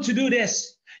 really want to do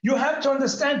this, you have to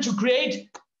understand to create,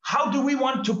 how do we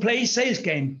want to play sales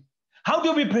game? How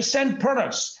do we present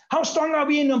products? How strong are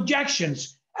we in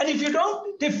objections? And if you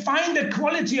don't define the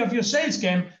quality of your sales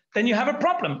game, then you have a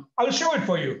problem. I'll show it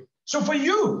for you. So for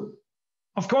you,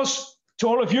 of course, to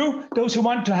all of you, those who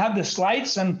want to have the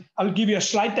slides, and I'll give you a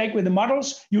slide deck with the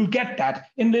models, you'll get that.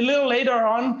 In the little later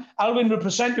on, Alvin will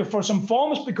present you for some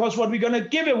forms, because what we're going to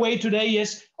give away today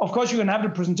is, of course, you're going to have the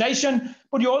presentation,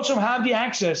 but you also have the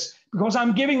access, because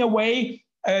I'm giving away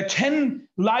 10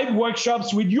 live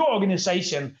workshops with your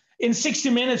organization. In 60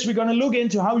 minutes, we're going to look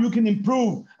into how you can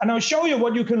improve, and I'll show you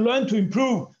what you can learn to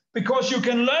improve, because you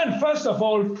can learn, first of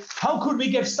all, how could we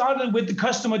get started with the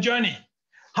customer journey?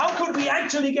 How could we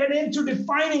actually get into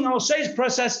defining our sales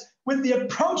process with the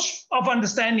approach of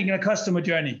understanding a customer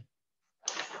journey?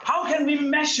 How can we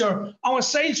measure our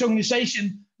sales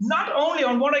organization not only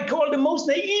on what I call the most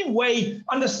naive way,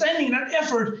 understanding that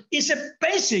effort is a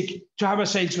basic to have a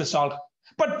sales result,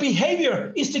 but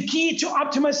behavior is the key to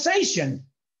optimization.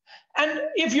 And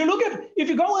if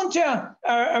you go into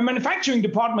a manufacturing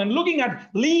department looking at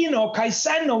lean or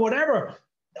Kaizen or whatever,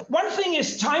 one thing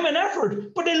is time and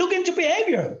effort, but they look into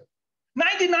behavior.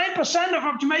 99% of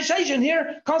optimization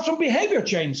here comes from behavior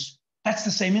change. That's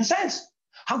the same in sales.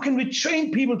 How can we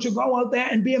train people to go out there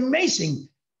and be amazing?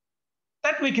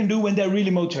 That we can do when they're really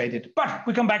motivated. But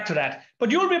we come back to that.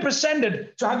 But you'll be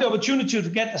presented to have the opportunity to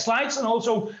get the slides, and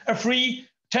also a free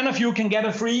 10 of you can get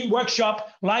a free workshop,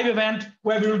 live event,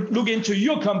 where we'll look into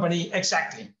your company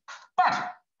exactly. But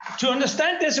to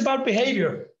understand this about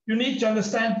behavior, you need to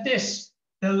understand this,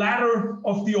 the ladder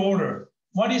of the order.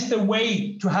 What is the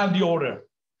way to have the order?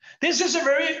 This is a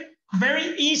very,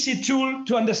 very easy tool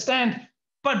to understand,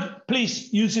 but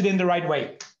please use it in the right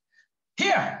way.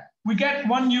 Here, we get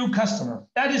one new customer.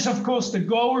 That is, of course, the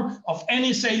goal of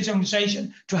any sales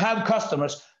organization, to have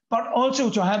customers, but also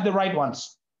to have the right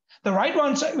ones. The right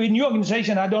ones in your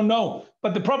organization, I don't know.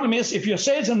 But the problem is, if your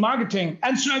sales and marketing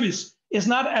and service is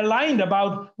not aligned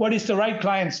about what is the right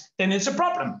clients, then it's a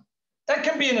problem. That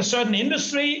can be in a certain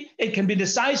industry. It can be the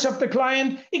size of the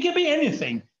client. It can be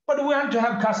anything. But we want to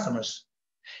have customers.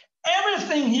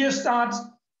 Everything here starts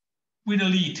with a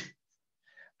lead.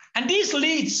 And these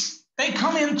leads, they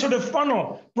come into the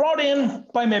funnel, brought in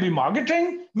by maybe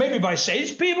marketing, maybe by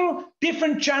salespeople.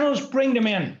 Different channels bring them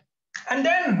in. And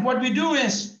then what we do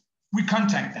is, we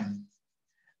contact them.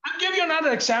 I'll give you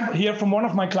another example here from one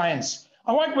of my clients.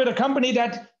 I worked with a company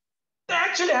that they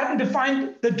actually hadn't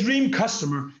defined the dream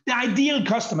customer, the ideal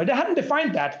customer. They hadn't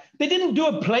defined that. They didn't do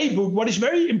a playbook. What is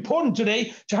very important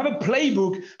today, to have a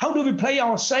playbook. How do we play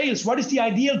our sales? What is the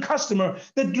ideal customer,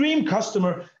 the dream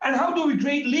customer? And how do we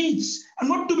create leads? And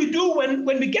what do we do when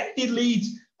we get the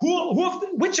leads?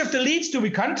 Which of the leads do we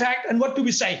contact, and what do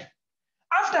we say?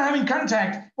 After having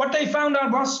contact, what they found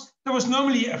out was there was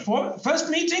normally a first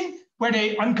meeting where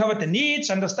they uncovered the needs,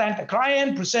 understand the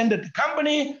client, presented the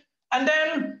company, and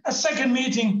then a second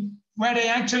meeting where they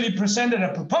actually presented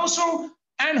a proposal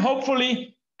and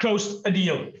hopefully closed a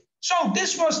deal. So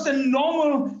this was the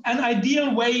normal and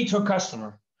ideal way to a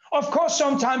customer. Of course,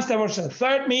 sometimes there was a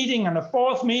third meeting and a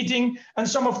fourth meeting, and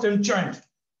some of them churned.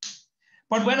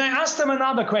 But when I asked them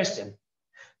another question,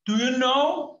 do you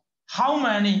know how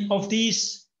many of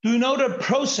these, do you know the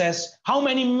process, how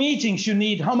many meetings you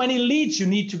need, how many leads you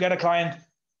need to get a client?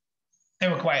 They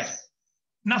were quiet.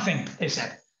 Nothing, they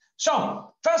said.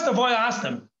 So first of all, I asked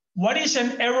them, what is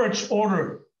an average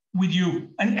order with you,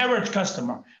 an average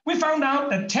customer? We found out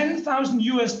that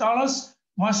 $10,000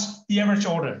 was the average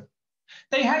order.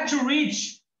 They had to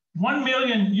reach $1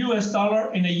 million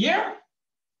in a year.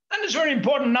 And it's very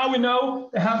important. Now we know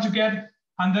they have to get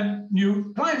 100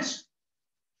 new clients.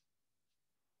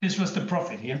 This was the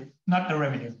profit here, not the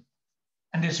revenue.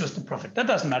 And this was the profit. That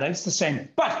doesn't matter. It's the same.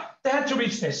 But they had to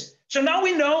reach this. So now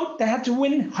we know they had to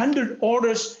win 100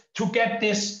 orders to get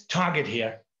this target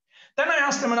here. Then I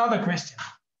asked them another question.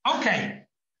 Okay,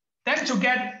 then to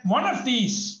get one of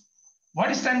these,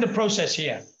 what is then the process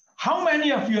here? How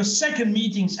many of your second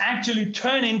meetings actually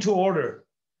turn into order?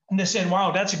 And they said,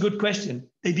 wow, that's a good question.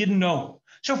 They didn't know.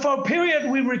 So for a period,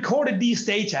 we recorded these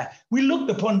data. We looked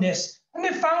upon this, and they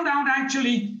found out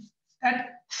actually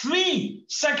that 3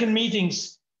 second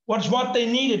meetings was what they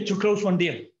needed to close one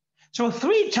deal. So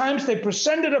 3 times they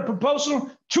presented a proposal,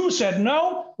 2 said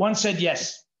no, 1 said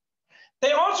yes.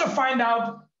 They also find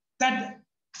out that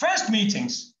first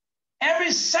meetings,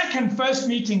 every second first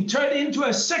meeting turned into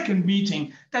a second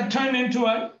meeting that turned into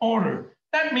an order.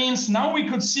 That means now we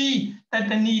could see that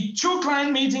they need 2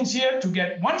 client meetings here to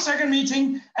get 1 second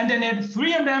meeting, and they need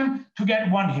 3 of them to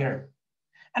get 1 here.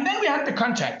 And then we had the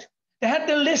contact. They had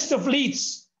the list of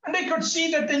leads, and they could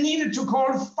see that they needed to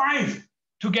call 5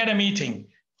 to get a meeting.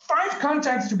 5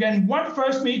 contacts to get 1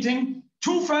 first meeting,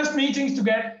 2 first meetings to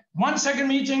get 1 second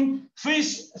meeting, 3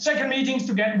 second meetings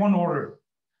to get 1 order.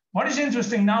 What is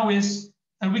interesting now is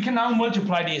that we can now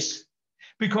multiply this,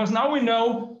 because now we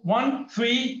know 1,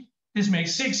 3, this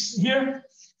makes 6 here,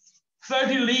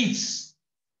 30 leads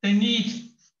they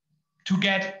need to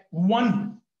get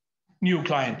 1 new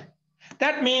client.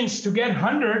 That means to get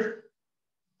 100,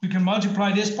 we can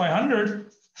multiply this by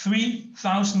 100,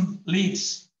 3,000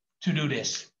 leads to do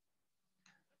this.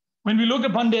 When we look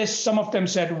upon this, some of them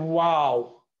said,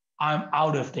 wow, I'm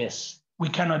out of this. We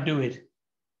cannot do it.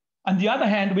 On the other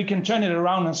hand, we can turn it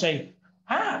around and say,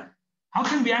 how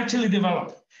can we actually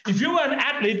develop? If you were an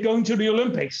athlete going to the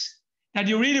Olympics and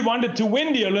you really wanted to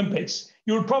win the Olympics,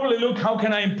 you would probably look, how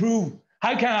can I improve?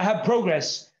 How can I have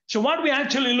progress? So what we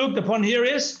actually looked upon here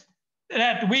is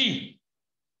that we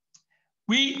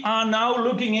are now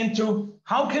looking into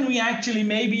how can we actually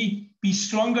maybe be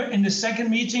stronger in the second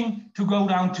meeting to go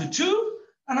down to 2,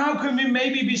 and how can we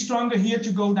maybe be stronger here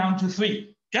to go down to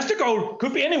 3? Just a goal,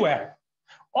 could be anywhere.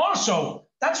 Also,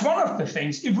 that's one of the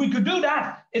things. If we could do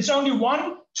that, it's only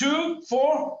 1, 2,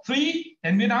 4, 3,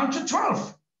 then we're down to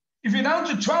 12. If we're down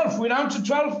to 12, we're down to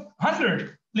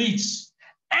 1,200 leads.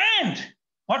 And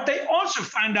what they also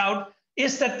find out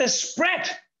is that the spread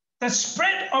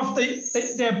of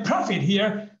their profit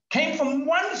here came from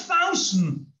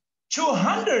 1,000 to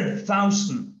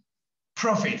 100,000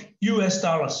 profit US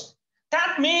dollars.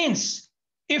 That means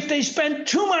if they spend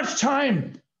too much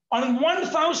time on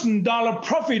 $1,000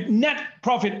 profit, net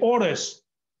profit orders,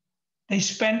 they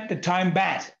spent the time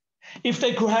bad. If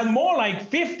they could have more like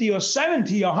 50 or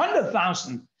 70 or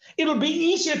 100,000, it'll be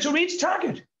easier to reach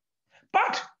target.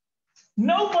 But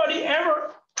nobody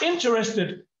ever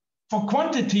interested for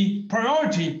quantity,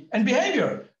 priority, and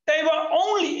behavior. They were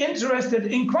only interested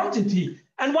in quantity.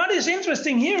 And what is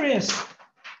interesting here is,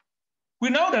 we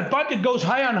know that budget goes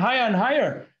higher and higher and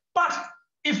higher. But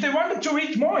if they wanted to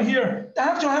reach more here, they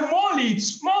have to have more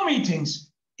leads, more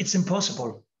meetings. It's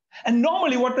impossible. And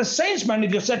normally what the sales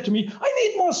manager said to me, I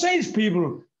need more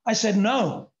salespeople. I said,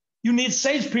 no, you need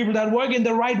salespeople that work in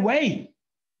the right way,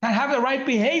 that have the right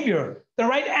behavior, the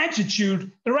right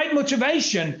attitude, the right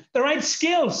motivation, the right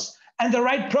skills, and the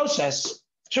right process.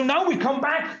 So now we come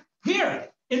back here.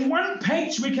 In 1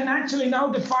 page, we can actually now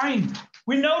define,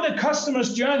 we know the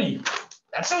customer's journey.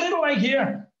 That's a little like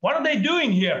here. What are they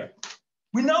doing here?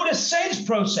 We know the sales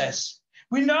process.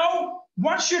 We know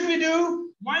what should we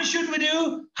do, why should we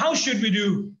do, how should we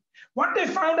do. What they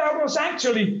found out was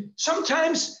actually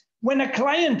sometimes when a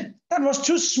client that was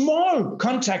too small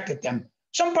contacted them,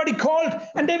 somebody called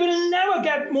and they will never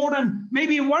get more than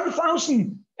maybe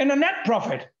 1,000 in a net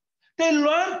profit. They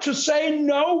learned to say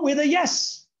no with a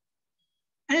yes.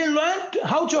 They learned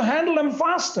how to handle them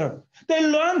faster. They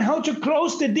learned how to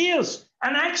close the deals.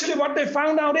 And actually what they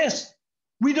found out is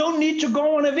we don't need to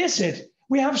go on a visit.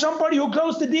 We have somebody who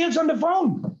closed the deals on the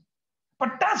phone.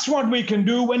 But that's what we can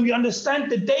do when we understand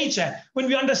the data, when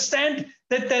we understand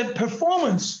that the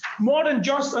performance, more than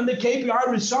just on the KPI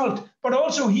result, but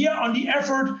also here on the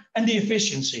effort and the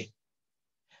efficiency.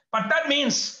 But that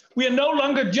means we are no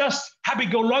longer just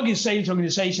happy-go-lucky sales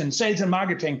organization, sales and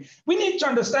marketing. We need to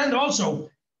understand also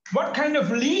what kind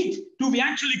of lead do we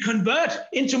actually convert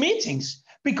into meetings?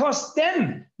 Because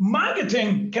then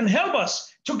marketing can help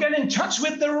us to get in touch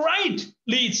with the right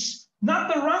leads,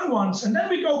 not the wrong ones. And then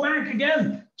we go back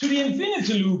again to the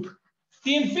infinity loop.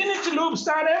 The infinity loop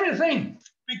starts everything,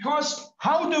 because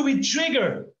how do we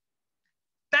trigger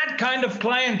that kind of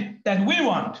client that we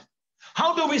want?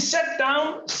 How do we set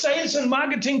down sales and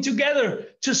marketing together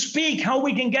to speak how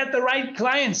we can get the right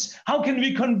clients? How can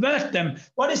we convert them?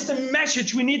 What is the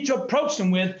message we need to approach them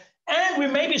with? And we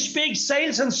maybe speak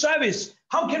sales and service.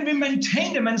 How can we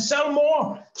maintain them and sell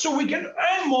more so we can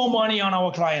earn more money on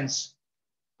our clients?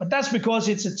 But that's because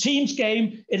it's a team's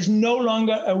game. It's no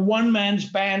longer a one-man's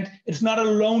band. It's not a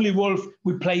lonely wolf.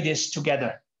 We play this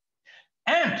together.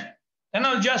 And then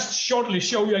I'll just shortly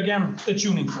show you again the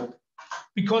tuning fork,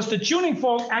 because the tuning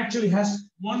fork actually has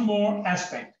one more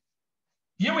aspect.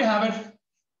 Here we have it.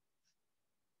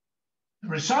 The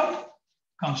result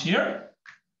comes here.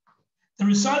 The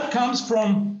result comes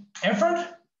from effort,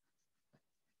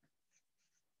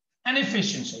 and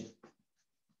efficiency.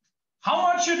 How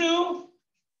much you do,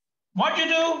 what you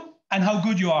do, and how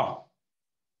good you are.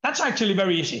 That's actually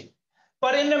very easy.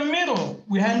 But in the middle,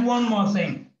 we have one more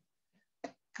thing.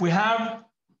 We have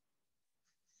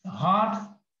the heart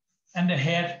and the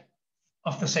head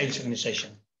of the sales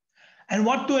organization. And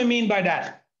what do I mean by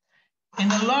that? In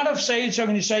a lot of sales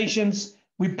organizations,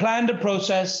 we plan the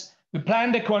process, we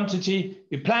plan the quantity,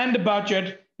 we plan the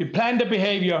budget, we plan the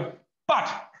behavior, but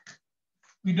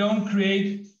we don't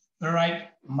create the right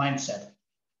mindset.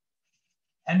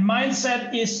 And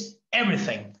mindset is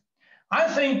everything. I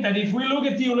think that if we look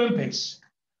at the Olympics,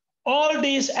 all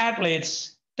these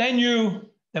athletes, they knew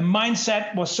the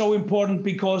mindset was so important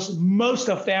because most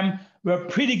of them were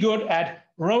pretty good at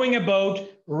rowing a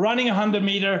boat, running 100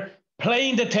 meter,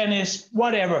 playing the tennis,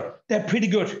 whatever. They're pretty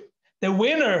good. The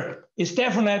winner is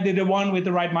definitely the one with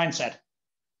the right mindset.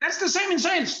 That's the same in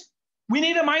sales. We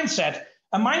need a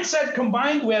mindset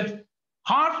combined with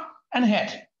heart and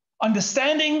head,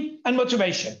 understanding and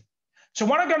motivation. So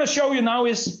what I'm going to show you now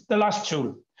is the last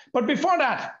tool. But before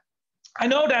that, I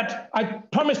know that I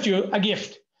promised you a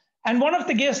gift. And one of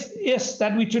the gifts is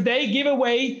that we today give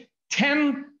away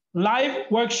 10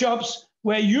 live workshops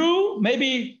where you,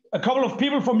 maybe a couple of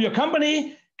people from your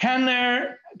company, can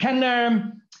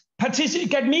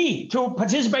get me to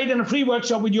participate in a free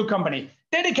workshop with your company,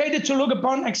 dedicated to look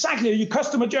upon exactly your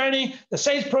customer journey, the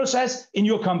sales process in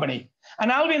your company.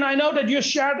 And Alvin, I know that you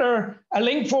shared a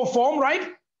link for a form,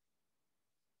 right?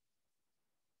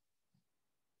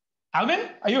 Alvin,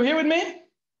 are you here with me?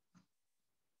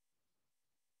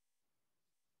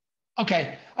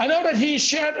 Okay, I know that he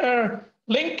shared a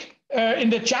link in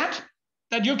the chat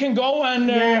that you can go and...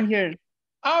 yeah, I'm here.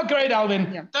 Oh, great,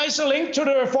 Alvin. Yeah. There's a link to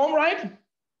the form, right?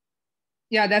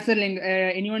 Yeah, that's a link.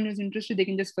 Anyone who's interested, they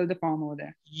can just fill the form over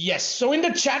there. Yes, so in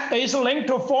the chat, there is a link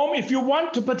to a form. If you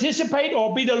want to participate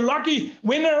or be the lucky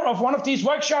winner of one of these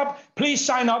workshops, please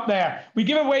sign up there. We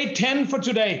give away 10 for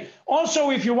today. Also,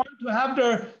 if you want to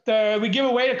have we give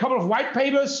away a couple of white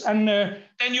papers, and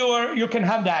then you can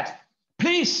have that.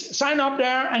 Please sign up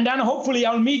there, and then hopefully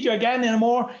I'll meet you again in a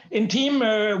more in-team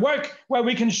work where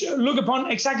we can look upon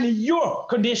exactly your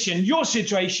condition, your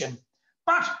situation.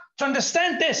 But to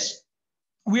understand this,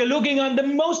 we are looking on the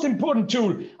most important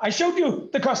tool. I showed you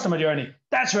the customer journey.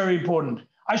 That's very important.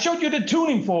 I showed you the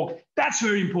tuning fork. That's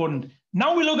very important.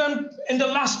 Now we look in the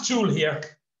last tool here.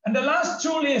 And the last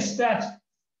tool is that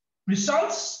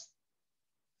results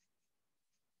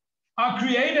are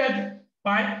created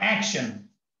by action.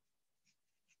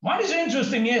 What is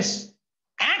interesting is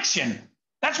action.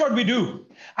 That's what we do.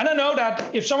 And I know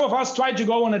that if some of us try to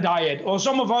go on a diet, or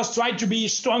some of us try to be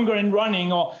stronger in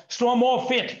running or more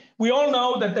fit, we all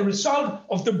know that the result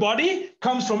of the body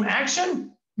comes from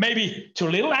action, maybe too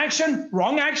little action,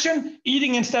 wrong action,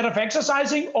 eating instead of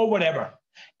exercising, or whatever.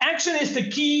 Action is the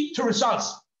key to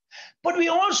results. But we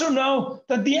also know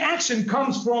that the action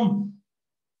comes from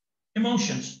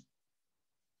emotions.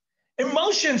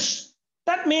 Emotions,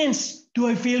 that means, do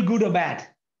I feel good or bad?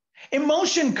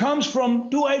 Emotion comes from,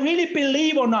 do I really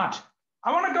believe or not?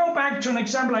 I want to go back to an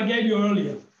example I gave you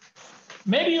earlier.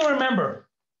 Maybe you remember,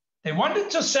 they wanted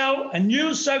to sell a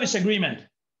new service agreement.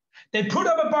 They put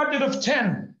up a budget of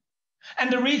 10,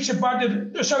 and they reached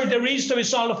the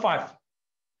result of 5.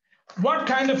 What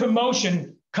kind of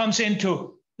emotion comes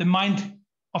into the mind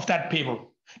of that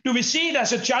people? Do we see it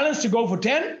as a challenge to go for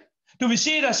 10? Do we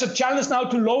see it as a challenge now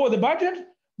to lower the budget?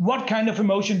 What kind of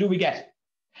emotion do we get?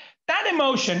 That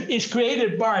emotion is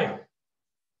created by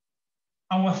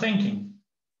our thinking.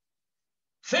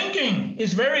 Thinking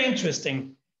is very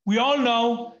interesting. We all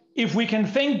know if we can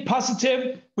think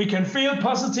positive, we can feel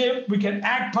positive, we can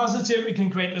act positive, we can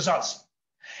create results.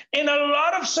 In a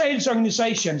lot of sales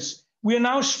organizations, we are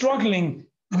now struggling.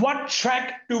 What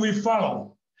track do we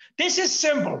follow? This is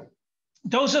simple.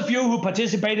 Those of you who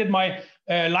participated in my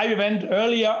live event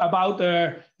earlier about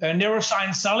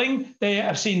neuroscience selling, they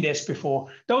have seen this before.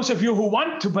 Those of you who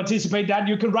want to participate that,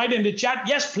 you can write in the chat,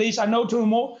 yes, please, I know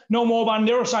more about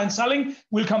neuroscience selling.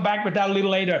 We'll come back with that a little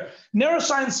later.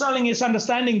 Neuroscience selling is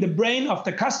understanding the brain of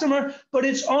the customer, but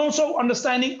it's also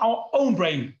understanding our own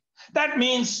brain. That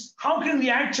means, how can we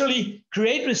actually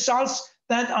create results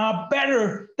that are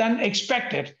better than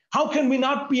expected? How can we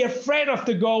not be afraid of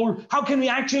the goal? How can we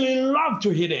actually love to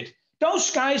hit it?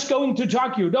 Those guys going to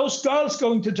Tokyo, those girls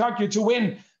going to Tokyo to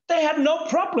win, they had no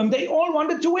problem. They all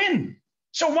wanted to win.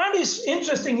 So what is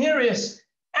interesting here is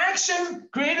action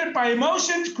created by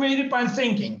emotions, created by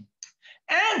thinking.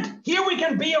 And here we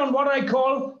can be on what I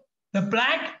call the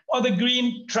black or the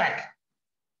green track.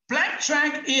 Black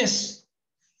track is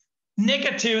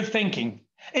negative thinking.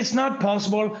 It's not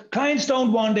possible. Clients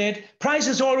don't want it. Price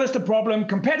is always the problem.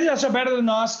 Competitors are better than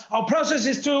us. Our process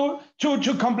is too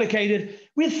complicated.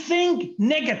 We think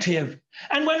negative.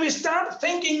 And when we start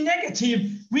thinking negative,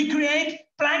 we create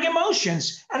black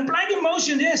emotions. And black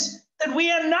emotion is that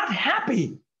we are not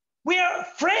happy. We are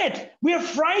afraid. We are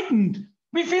frightened.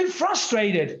 We feel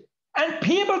frustrated. And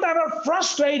people that are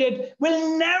frustrated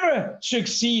will never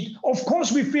succeed. Of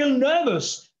course, we feel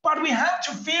nervous, but we have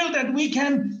to feel that we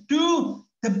can do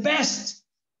the best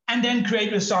and then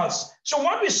create results. So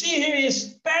what we see here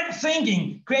is bad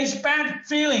thinking creates bad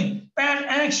feeling, bad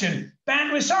action,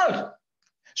 bad result.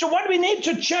 So what we need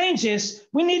to change is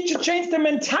we need to change the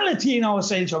mentality in our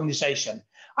sales organization.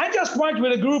 I just worked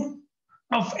with a group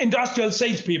of industrial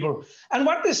salespeople, and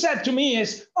what they said to me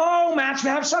is, oh, Matt, we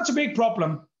have such a big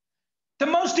problem. The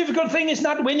most difficult thing is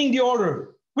not winning the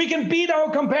order. We can beat our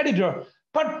competitor,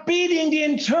 but beating the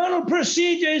internal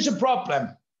procedure is a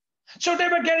problem. So they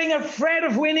were getting afraid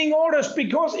of winning orders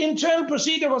because internal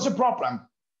procedure was a problem.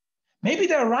 Maybe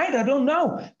they're right, I don't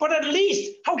know. But at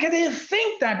least, how can they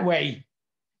think that way?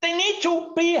 They need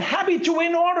to be happy to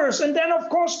win orders and then, of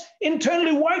course,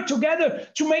 internally work together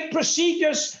to make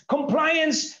procedures,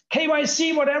 compliance,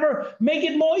 KYC, whatever, make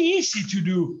it more easy to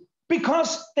do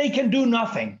because they can do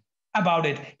nothing about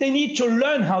it. They need to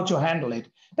learn how to handle it.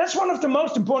 That's one of the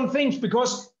most important things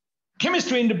because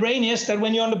chemistry in the brain is that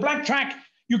when you're on the black track,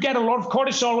 you get a lot of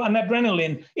cortisol and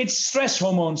adrenaline. It's stress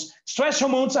hormones. Stress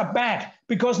hormones are bad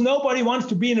because nobody wants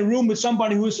to be in a room with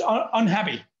somebody who's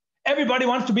unhappy. Everybody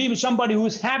wants to be with somebody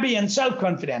who's happy and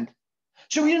self-confident.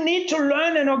 So you need to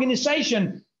learn an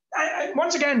organization.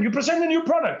 Once again, you present a new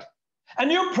product. A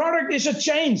new product is a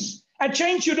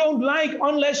change you don't like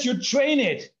unless you train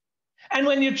it. And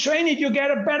when you train it, you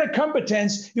get a better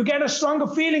competence. You get a stronger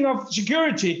feeling of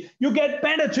security. You get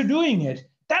better to doing it.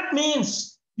 That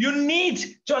means you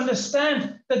need to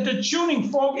understand that the tuning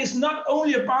fork is not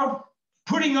only about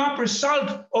putting up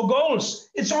result or goals.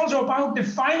 It's also about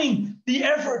defining the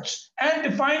efforts and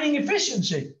defining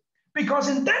efficiency. Because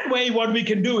in that way, what we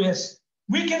can do is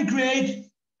we can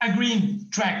create a green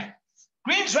track.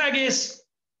 Green track is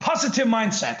positive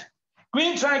mindset.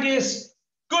 Green track is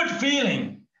good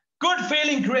feeling. Good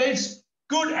feeling creates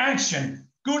good action.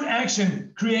 Good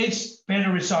action creates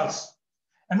better results.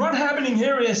 And what's happening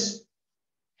here is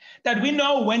that we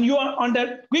know when you are on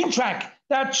the green track,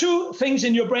 there are two things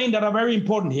in your brain that are very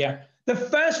important here. The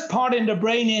first part in the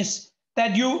brain is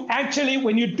that you actually,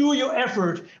 when you do your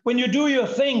effort, when you do your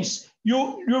things,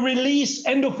 you release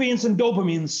endorphins and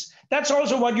dopamines. That's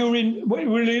also what you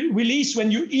release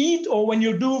when you eat or when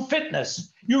you do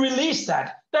fitness. You release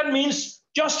that. That means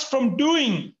just from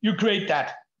doing, you create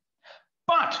that.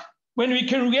 But when we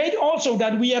create also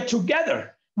that we are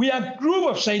together, we are a group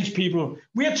of salespeople.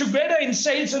 We are together in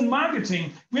sales and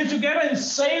marketing. We are together in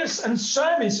sales and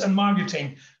service and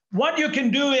marketing. What you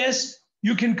can do is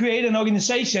you can create an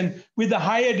organization with a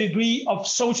higher degree of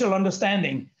social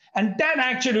understanding. And that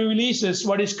actually releases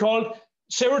what is called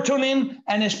serotonin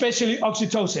and especially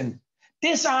oxytocin.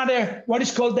 These are what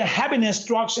is called the happiness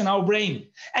drugs in our brain.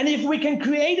 And if we can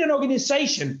create an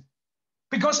organization,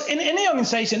 because in any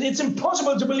organization, it's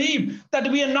impossible to believe that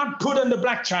we are not put on the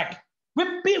black track. We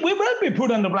will be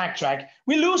put on the black track.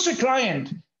 We lose a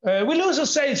client. We lose a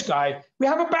sales guy. We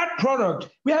have a bad product.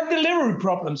 We have delivery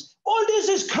problems. All this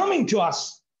is coming to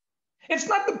us. It's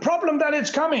not the problem that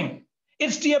it's coming.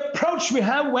 It's the approach we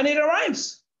have when it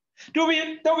arrives. Do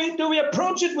we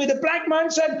approach it with a black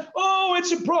mindset? Oh,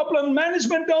 it's a problem.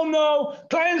 Management don't know.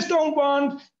 Clients don't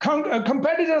want.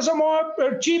 Competitors are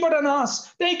more cheaper than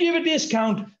us. They give a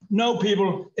discount. No,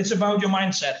 people, it's about your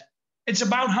mindset. It's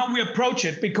about how we approach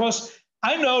it, because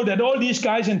I know that all these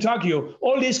guys in Tokyo,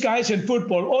 all these guys in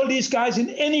football, all these guys in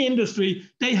any industry,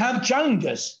 they have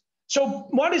challenges. So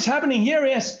what is happening here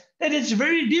is that it's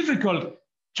very difficult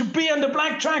to be on the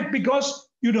black track because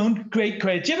you don't create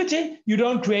creativity, you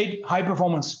don't create high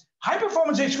performance. High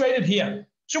performance is created here.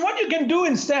 So what you can do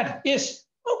instead is,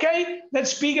 okay,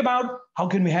 let's speak about how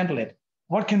can we handle it?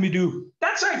 What can we do?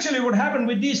 That's actually what happened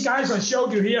with these guys I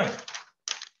showed you here.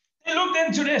 They looked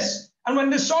into this, and when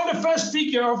they saw the first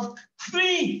figure of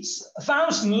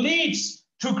 3,000 leads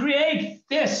to create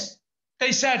this,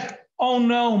 they said, oh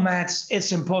no, Mats,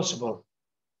 it's impossible.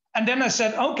 And then I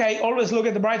said, okay, always look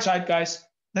at the bright side, guys.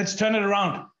 Let's turn it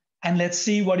around and let's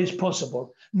see what is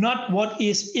possible, not what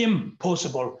is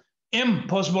impossible.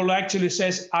 Impossible actually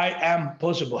says, I am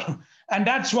possible. And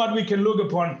that's what we can look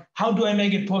upon. How do I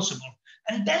make it possible?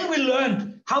 And then we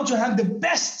learned how to have the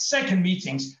best second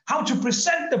meetings, how to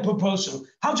present the proposal,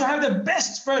 how to have the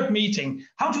best third meeting,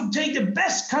 how to take the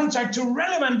best contact to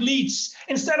relevant leads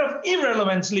instead of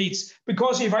irrelevant leads.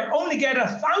 Because if I only get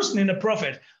 1,000 in a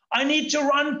profit, I need to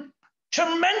run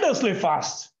tremendously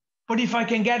fast. But if I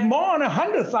can get more than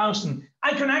 100,000,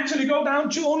 I can actually go down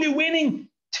to only winning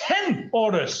 10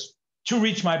 orders to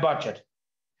reach my budget.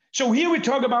 So here we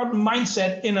talk about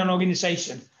mindset in an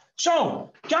organization.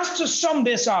 So just to sum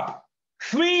this up,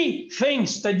 3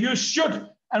 things that you should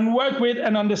and work with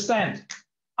and understand.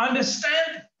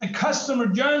 Understand the customer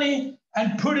journey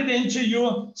and put it into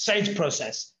your sales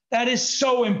process. That is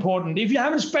so important. If you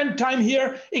haven't spent time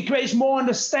here, it creates more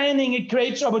understanding, it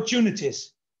creates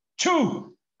opportunities.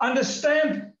 2,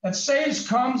 understand that sales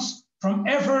comes from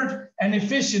effort and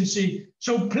efficiency.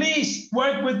 So please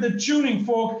work with the tuning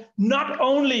fork, not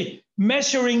only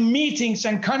measuring meetings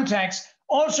and contacts,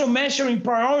 also measuring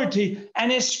priority,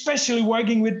 and especially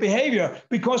working with behavior,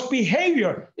 because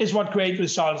behavior is what creates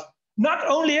results. Not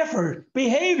only effort,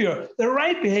 behavior, the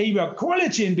right behavior,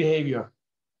 quality in behavior.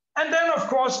 And then, of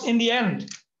course, in the end,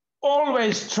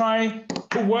 always try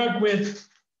to work with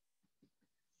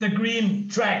the green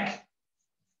track.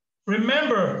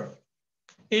 Remember,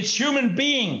 it's human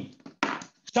being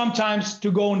sometimes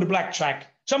to go on the black track.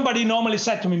 Somebody normally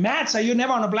said to me, Mats, are you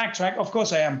never on a black track? Of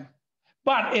course I am.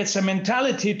 But it's a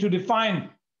mentality to define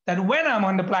that when I'm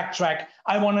on the black track,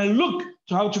 I want to look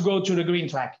to how to go to the green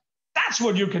track. That's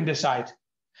what you can decide.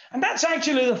 And that's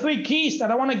actually the 3 keys that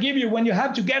I want to give you when you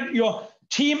have to get your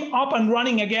team up and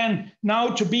running again now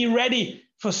to be ready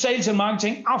for sales and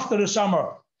marketing after the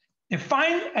summer.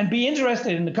 Define and be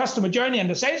interested in the customer journey and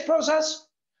the sales process.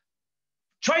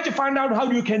 Try to find out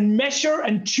how you can measure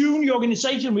and tune your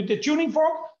organization with the tuning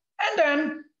fork, and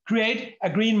then create a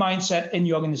green mindset in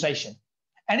your organization.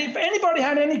 And if anybody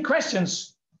had any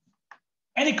questions,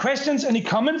 any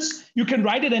comments, you can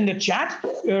write it in the chat.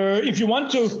 If you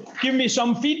want to give me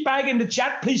some feedback in the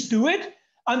chat, please do it.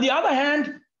 On the other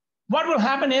hand, what will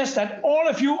happen is that all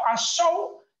of you are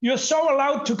you're so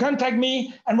allowed to contact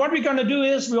me. And what we're going to do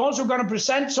is we're also going to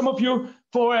present some of you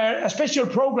for a special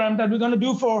program that we're going to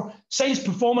do for sales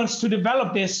performance to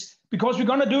develop this, because we're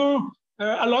going to do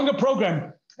a longer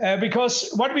program.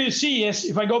 Because what we see is,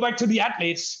 if I go back to the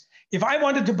athletes, if I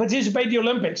wanted to participate in the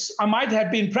Olympics, I might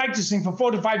have been practicing for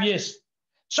 4 to 5 years.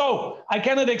 So I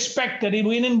cannot expect that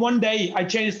in one day I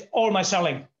changed all my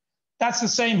selling. That's the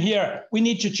same here. We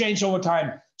need to change over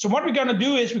time. So what we're going to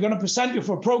do is we're going to present you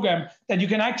for a program that you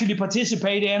can actually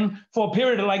participate in for a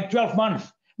period of like 12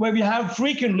 months, where we have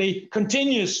frequently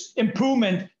continuous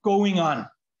improvement going on.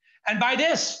 And by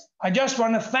this, I just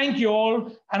want to thank you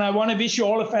all, and I want to wish you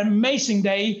all an amazing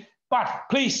day. But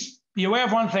please be aware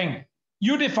of one thing.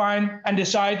 You define and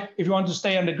decide if you want to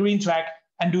stay on the green track,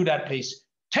 and do that, please.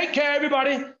 Take care,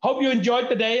 everybody. Hope you enjoyed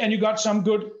the day and you got some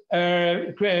good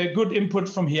input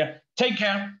from here. Take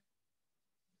care.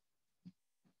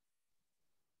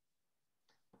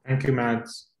 Thank you,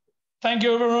 Mats. Thank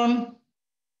you, everyone.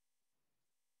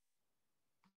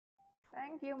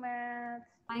 Thank you, Matt.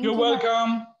 You're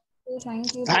welcome.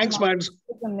 Thank you. Thanks, Mads.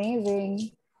 It's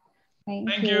amazing.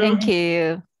 Thank you. Thank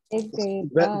you. It's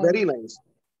great. Bye. Very nice.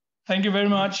 Thank you very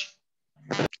much.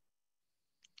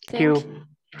 Thank you.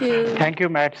 Thank you,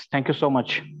 Matt. Thank you so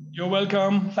much. You're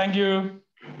welcome. Thank you.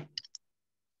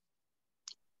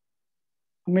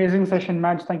 Amazing session,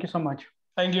 Matt. Thank you so much.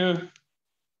 Thank you.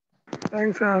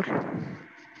 Thanks, sir.